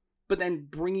works. But then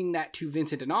bringing that to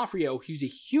Vincent D'Onofrio, who's a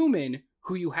human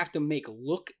who you have to make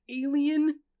look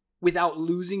alien without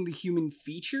losing the human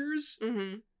features,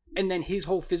 and then his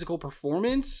whole physical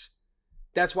performance,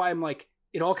 that's why I'm like,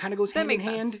 it all kind of goes hand in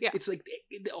hand. Yeah. It's like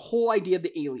the whole idea of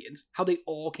the aliens, how they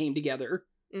all came together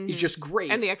is just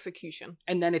great. And the execution.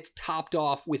 And then it's topped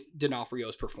off with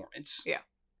D'Onofrio's performance. Yeah.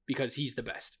 Because he's the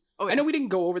best. Oh, yeah. I know we didn't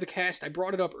go over the cast. I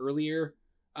brought it up earlier.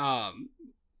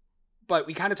 But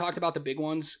we kind of talked about the big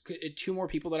ones. A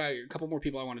couple more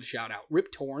people I wanted to shout out.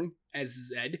 Rip Torn as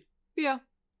Zed. Yeah.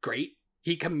 Great.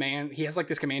 He has like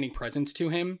this commanding presence to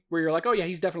him where you're like, oh yeah,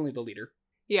 he's definitely the leader.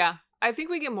 Yeah. I think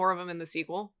we get more of him in the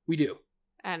sequel. We do.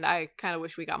 And I kind of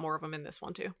wish we got more of him in this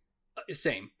one too.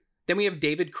 Same. Then we have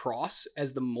David Cross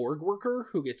as the morgue worker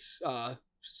who gets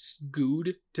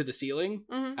glued to the ceiling.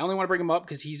 Mm-hmm. I only want to bring him up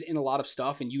because he's in a lot of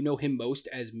stuff, and you know him most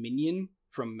as Minion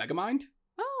from Megamind.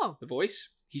 Oh. The voice.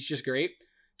 He's just great.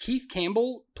 Keith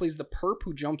Campbell plays the perp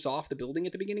who jumps off the building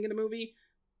at the beginning of the movie.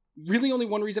 Really only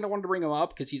one reason I wanted to bring him up,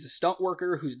 because he's a stunt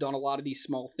worker who's done a lot of these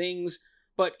small things,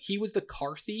 but he was the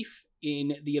car thief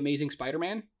in The Amazing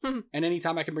Spider-Man. And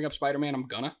anytime I can bring up Spider-Man, I'm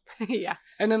gonna. Yeah.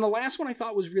 And then the last one I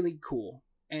thought was really cool.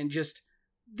 And just,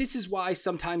 this is why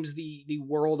sometimes the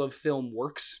world of film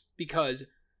works, because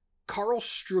Carl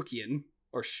Struiken,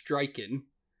 or Stryken,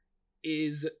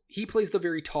 he plays the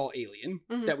very tall alien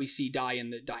that we see die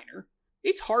in the diner.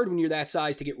 It's hard when you're that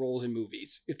size to get roles in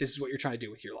movies, if this is what you're trying to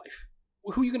do with your life.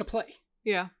 Who are you going to play?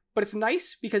 Yeah. But it's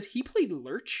nice because he played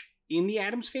Lurch in the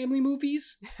Addams Family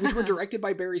movies, which were directed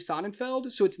by Barry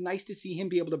Sonnenfeld. So it's nice to see him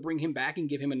be able to bring him back and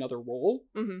give him another role.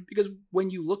 Because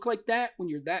when you look like that, when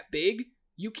you're that big,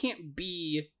 you can't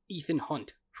be Ethan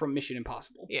Hunt from Mission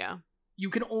Impossible. Yeah.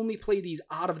 You can only play these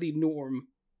out of the norm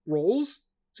roles.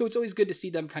 So it's always good to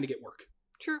see them kind of get work.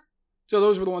 True. So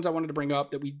those were the ones I wanted to bring up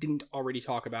that we didn't already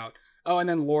talk about. Oh, and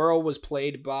then Laura was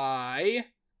played by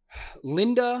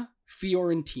Linda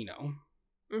Fiorentino.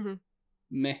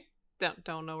 Meh.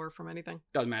 Don't know her from anything.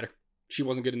 Doesn't matter. She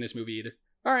wasn't good in this movie either.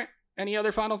 All right. Any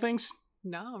other final things?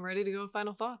 No, I'm ready to go with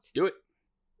final thoughts. Do it.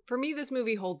 For me, this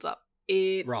movie holds up.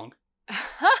 Wrong.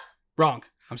 Wrong.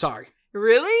 I'm sorry.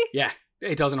 Really? Yeah,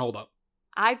 it doesn't hold up.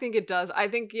 I think it does. I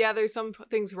think, yeah, there's some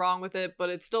things wrong with it, but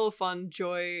it's still a fun,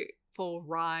 joyful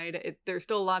ride. There's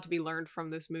still a lot to be learned from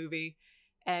this movie,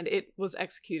 and it was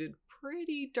executed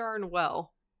pretty darn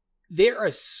well. There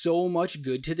is so much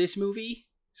good to this movie.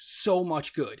 So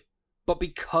much good. But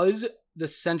because the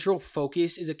central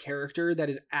focus is a character that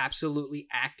is absolutely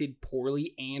acted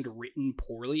poorly and written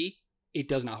poorly, it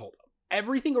does not hold up.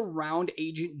 Everything around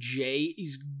Agent J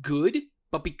is good,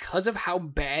 but because of how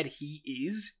bad he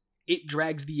is, it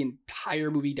drags the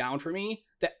entire movie down for me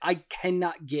that I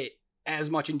cannot get as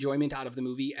much enjoyment out of the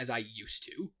movie as I used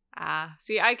to.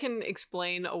 See, I can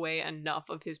explain away enough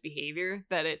of his behavior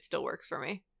that it still works for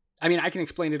me. I mean, I can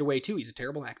explain it away too. He's a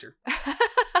terrible actor.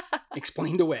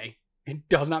 Explained away. It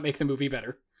does not make the movie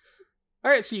better.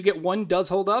 All right, so you get one does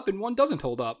hold up and one doesn't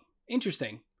hold up.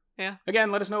 Interesting. Yeah.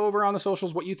 Again, let us know over on the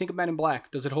socials what you think of Men in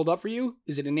Black. Does it hold up for you?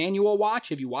 Is it an annual watch?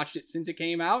 Have you watched it since it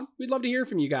came out? We'd love to hear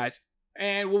from you guys.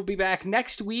 And we'll be back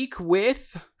next week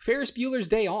with Ferris Bueller's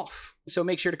Day Off. So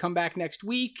make sure to come back next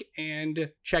week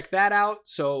and check that out.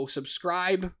 So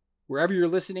subscribe wherever you're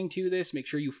listening to this. Make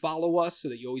sure you follow us so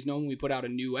that you always know when we put out a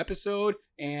new episode.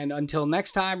 And until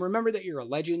next time, remember that you're a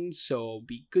legend, so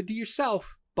be good to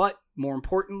yourself. But more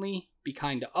importantly, be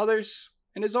kind to others.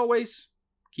 And as always,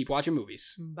 keep watching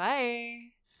movies. Bye.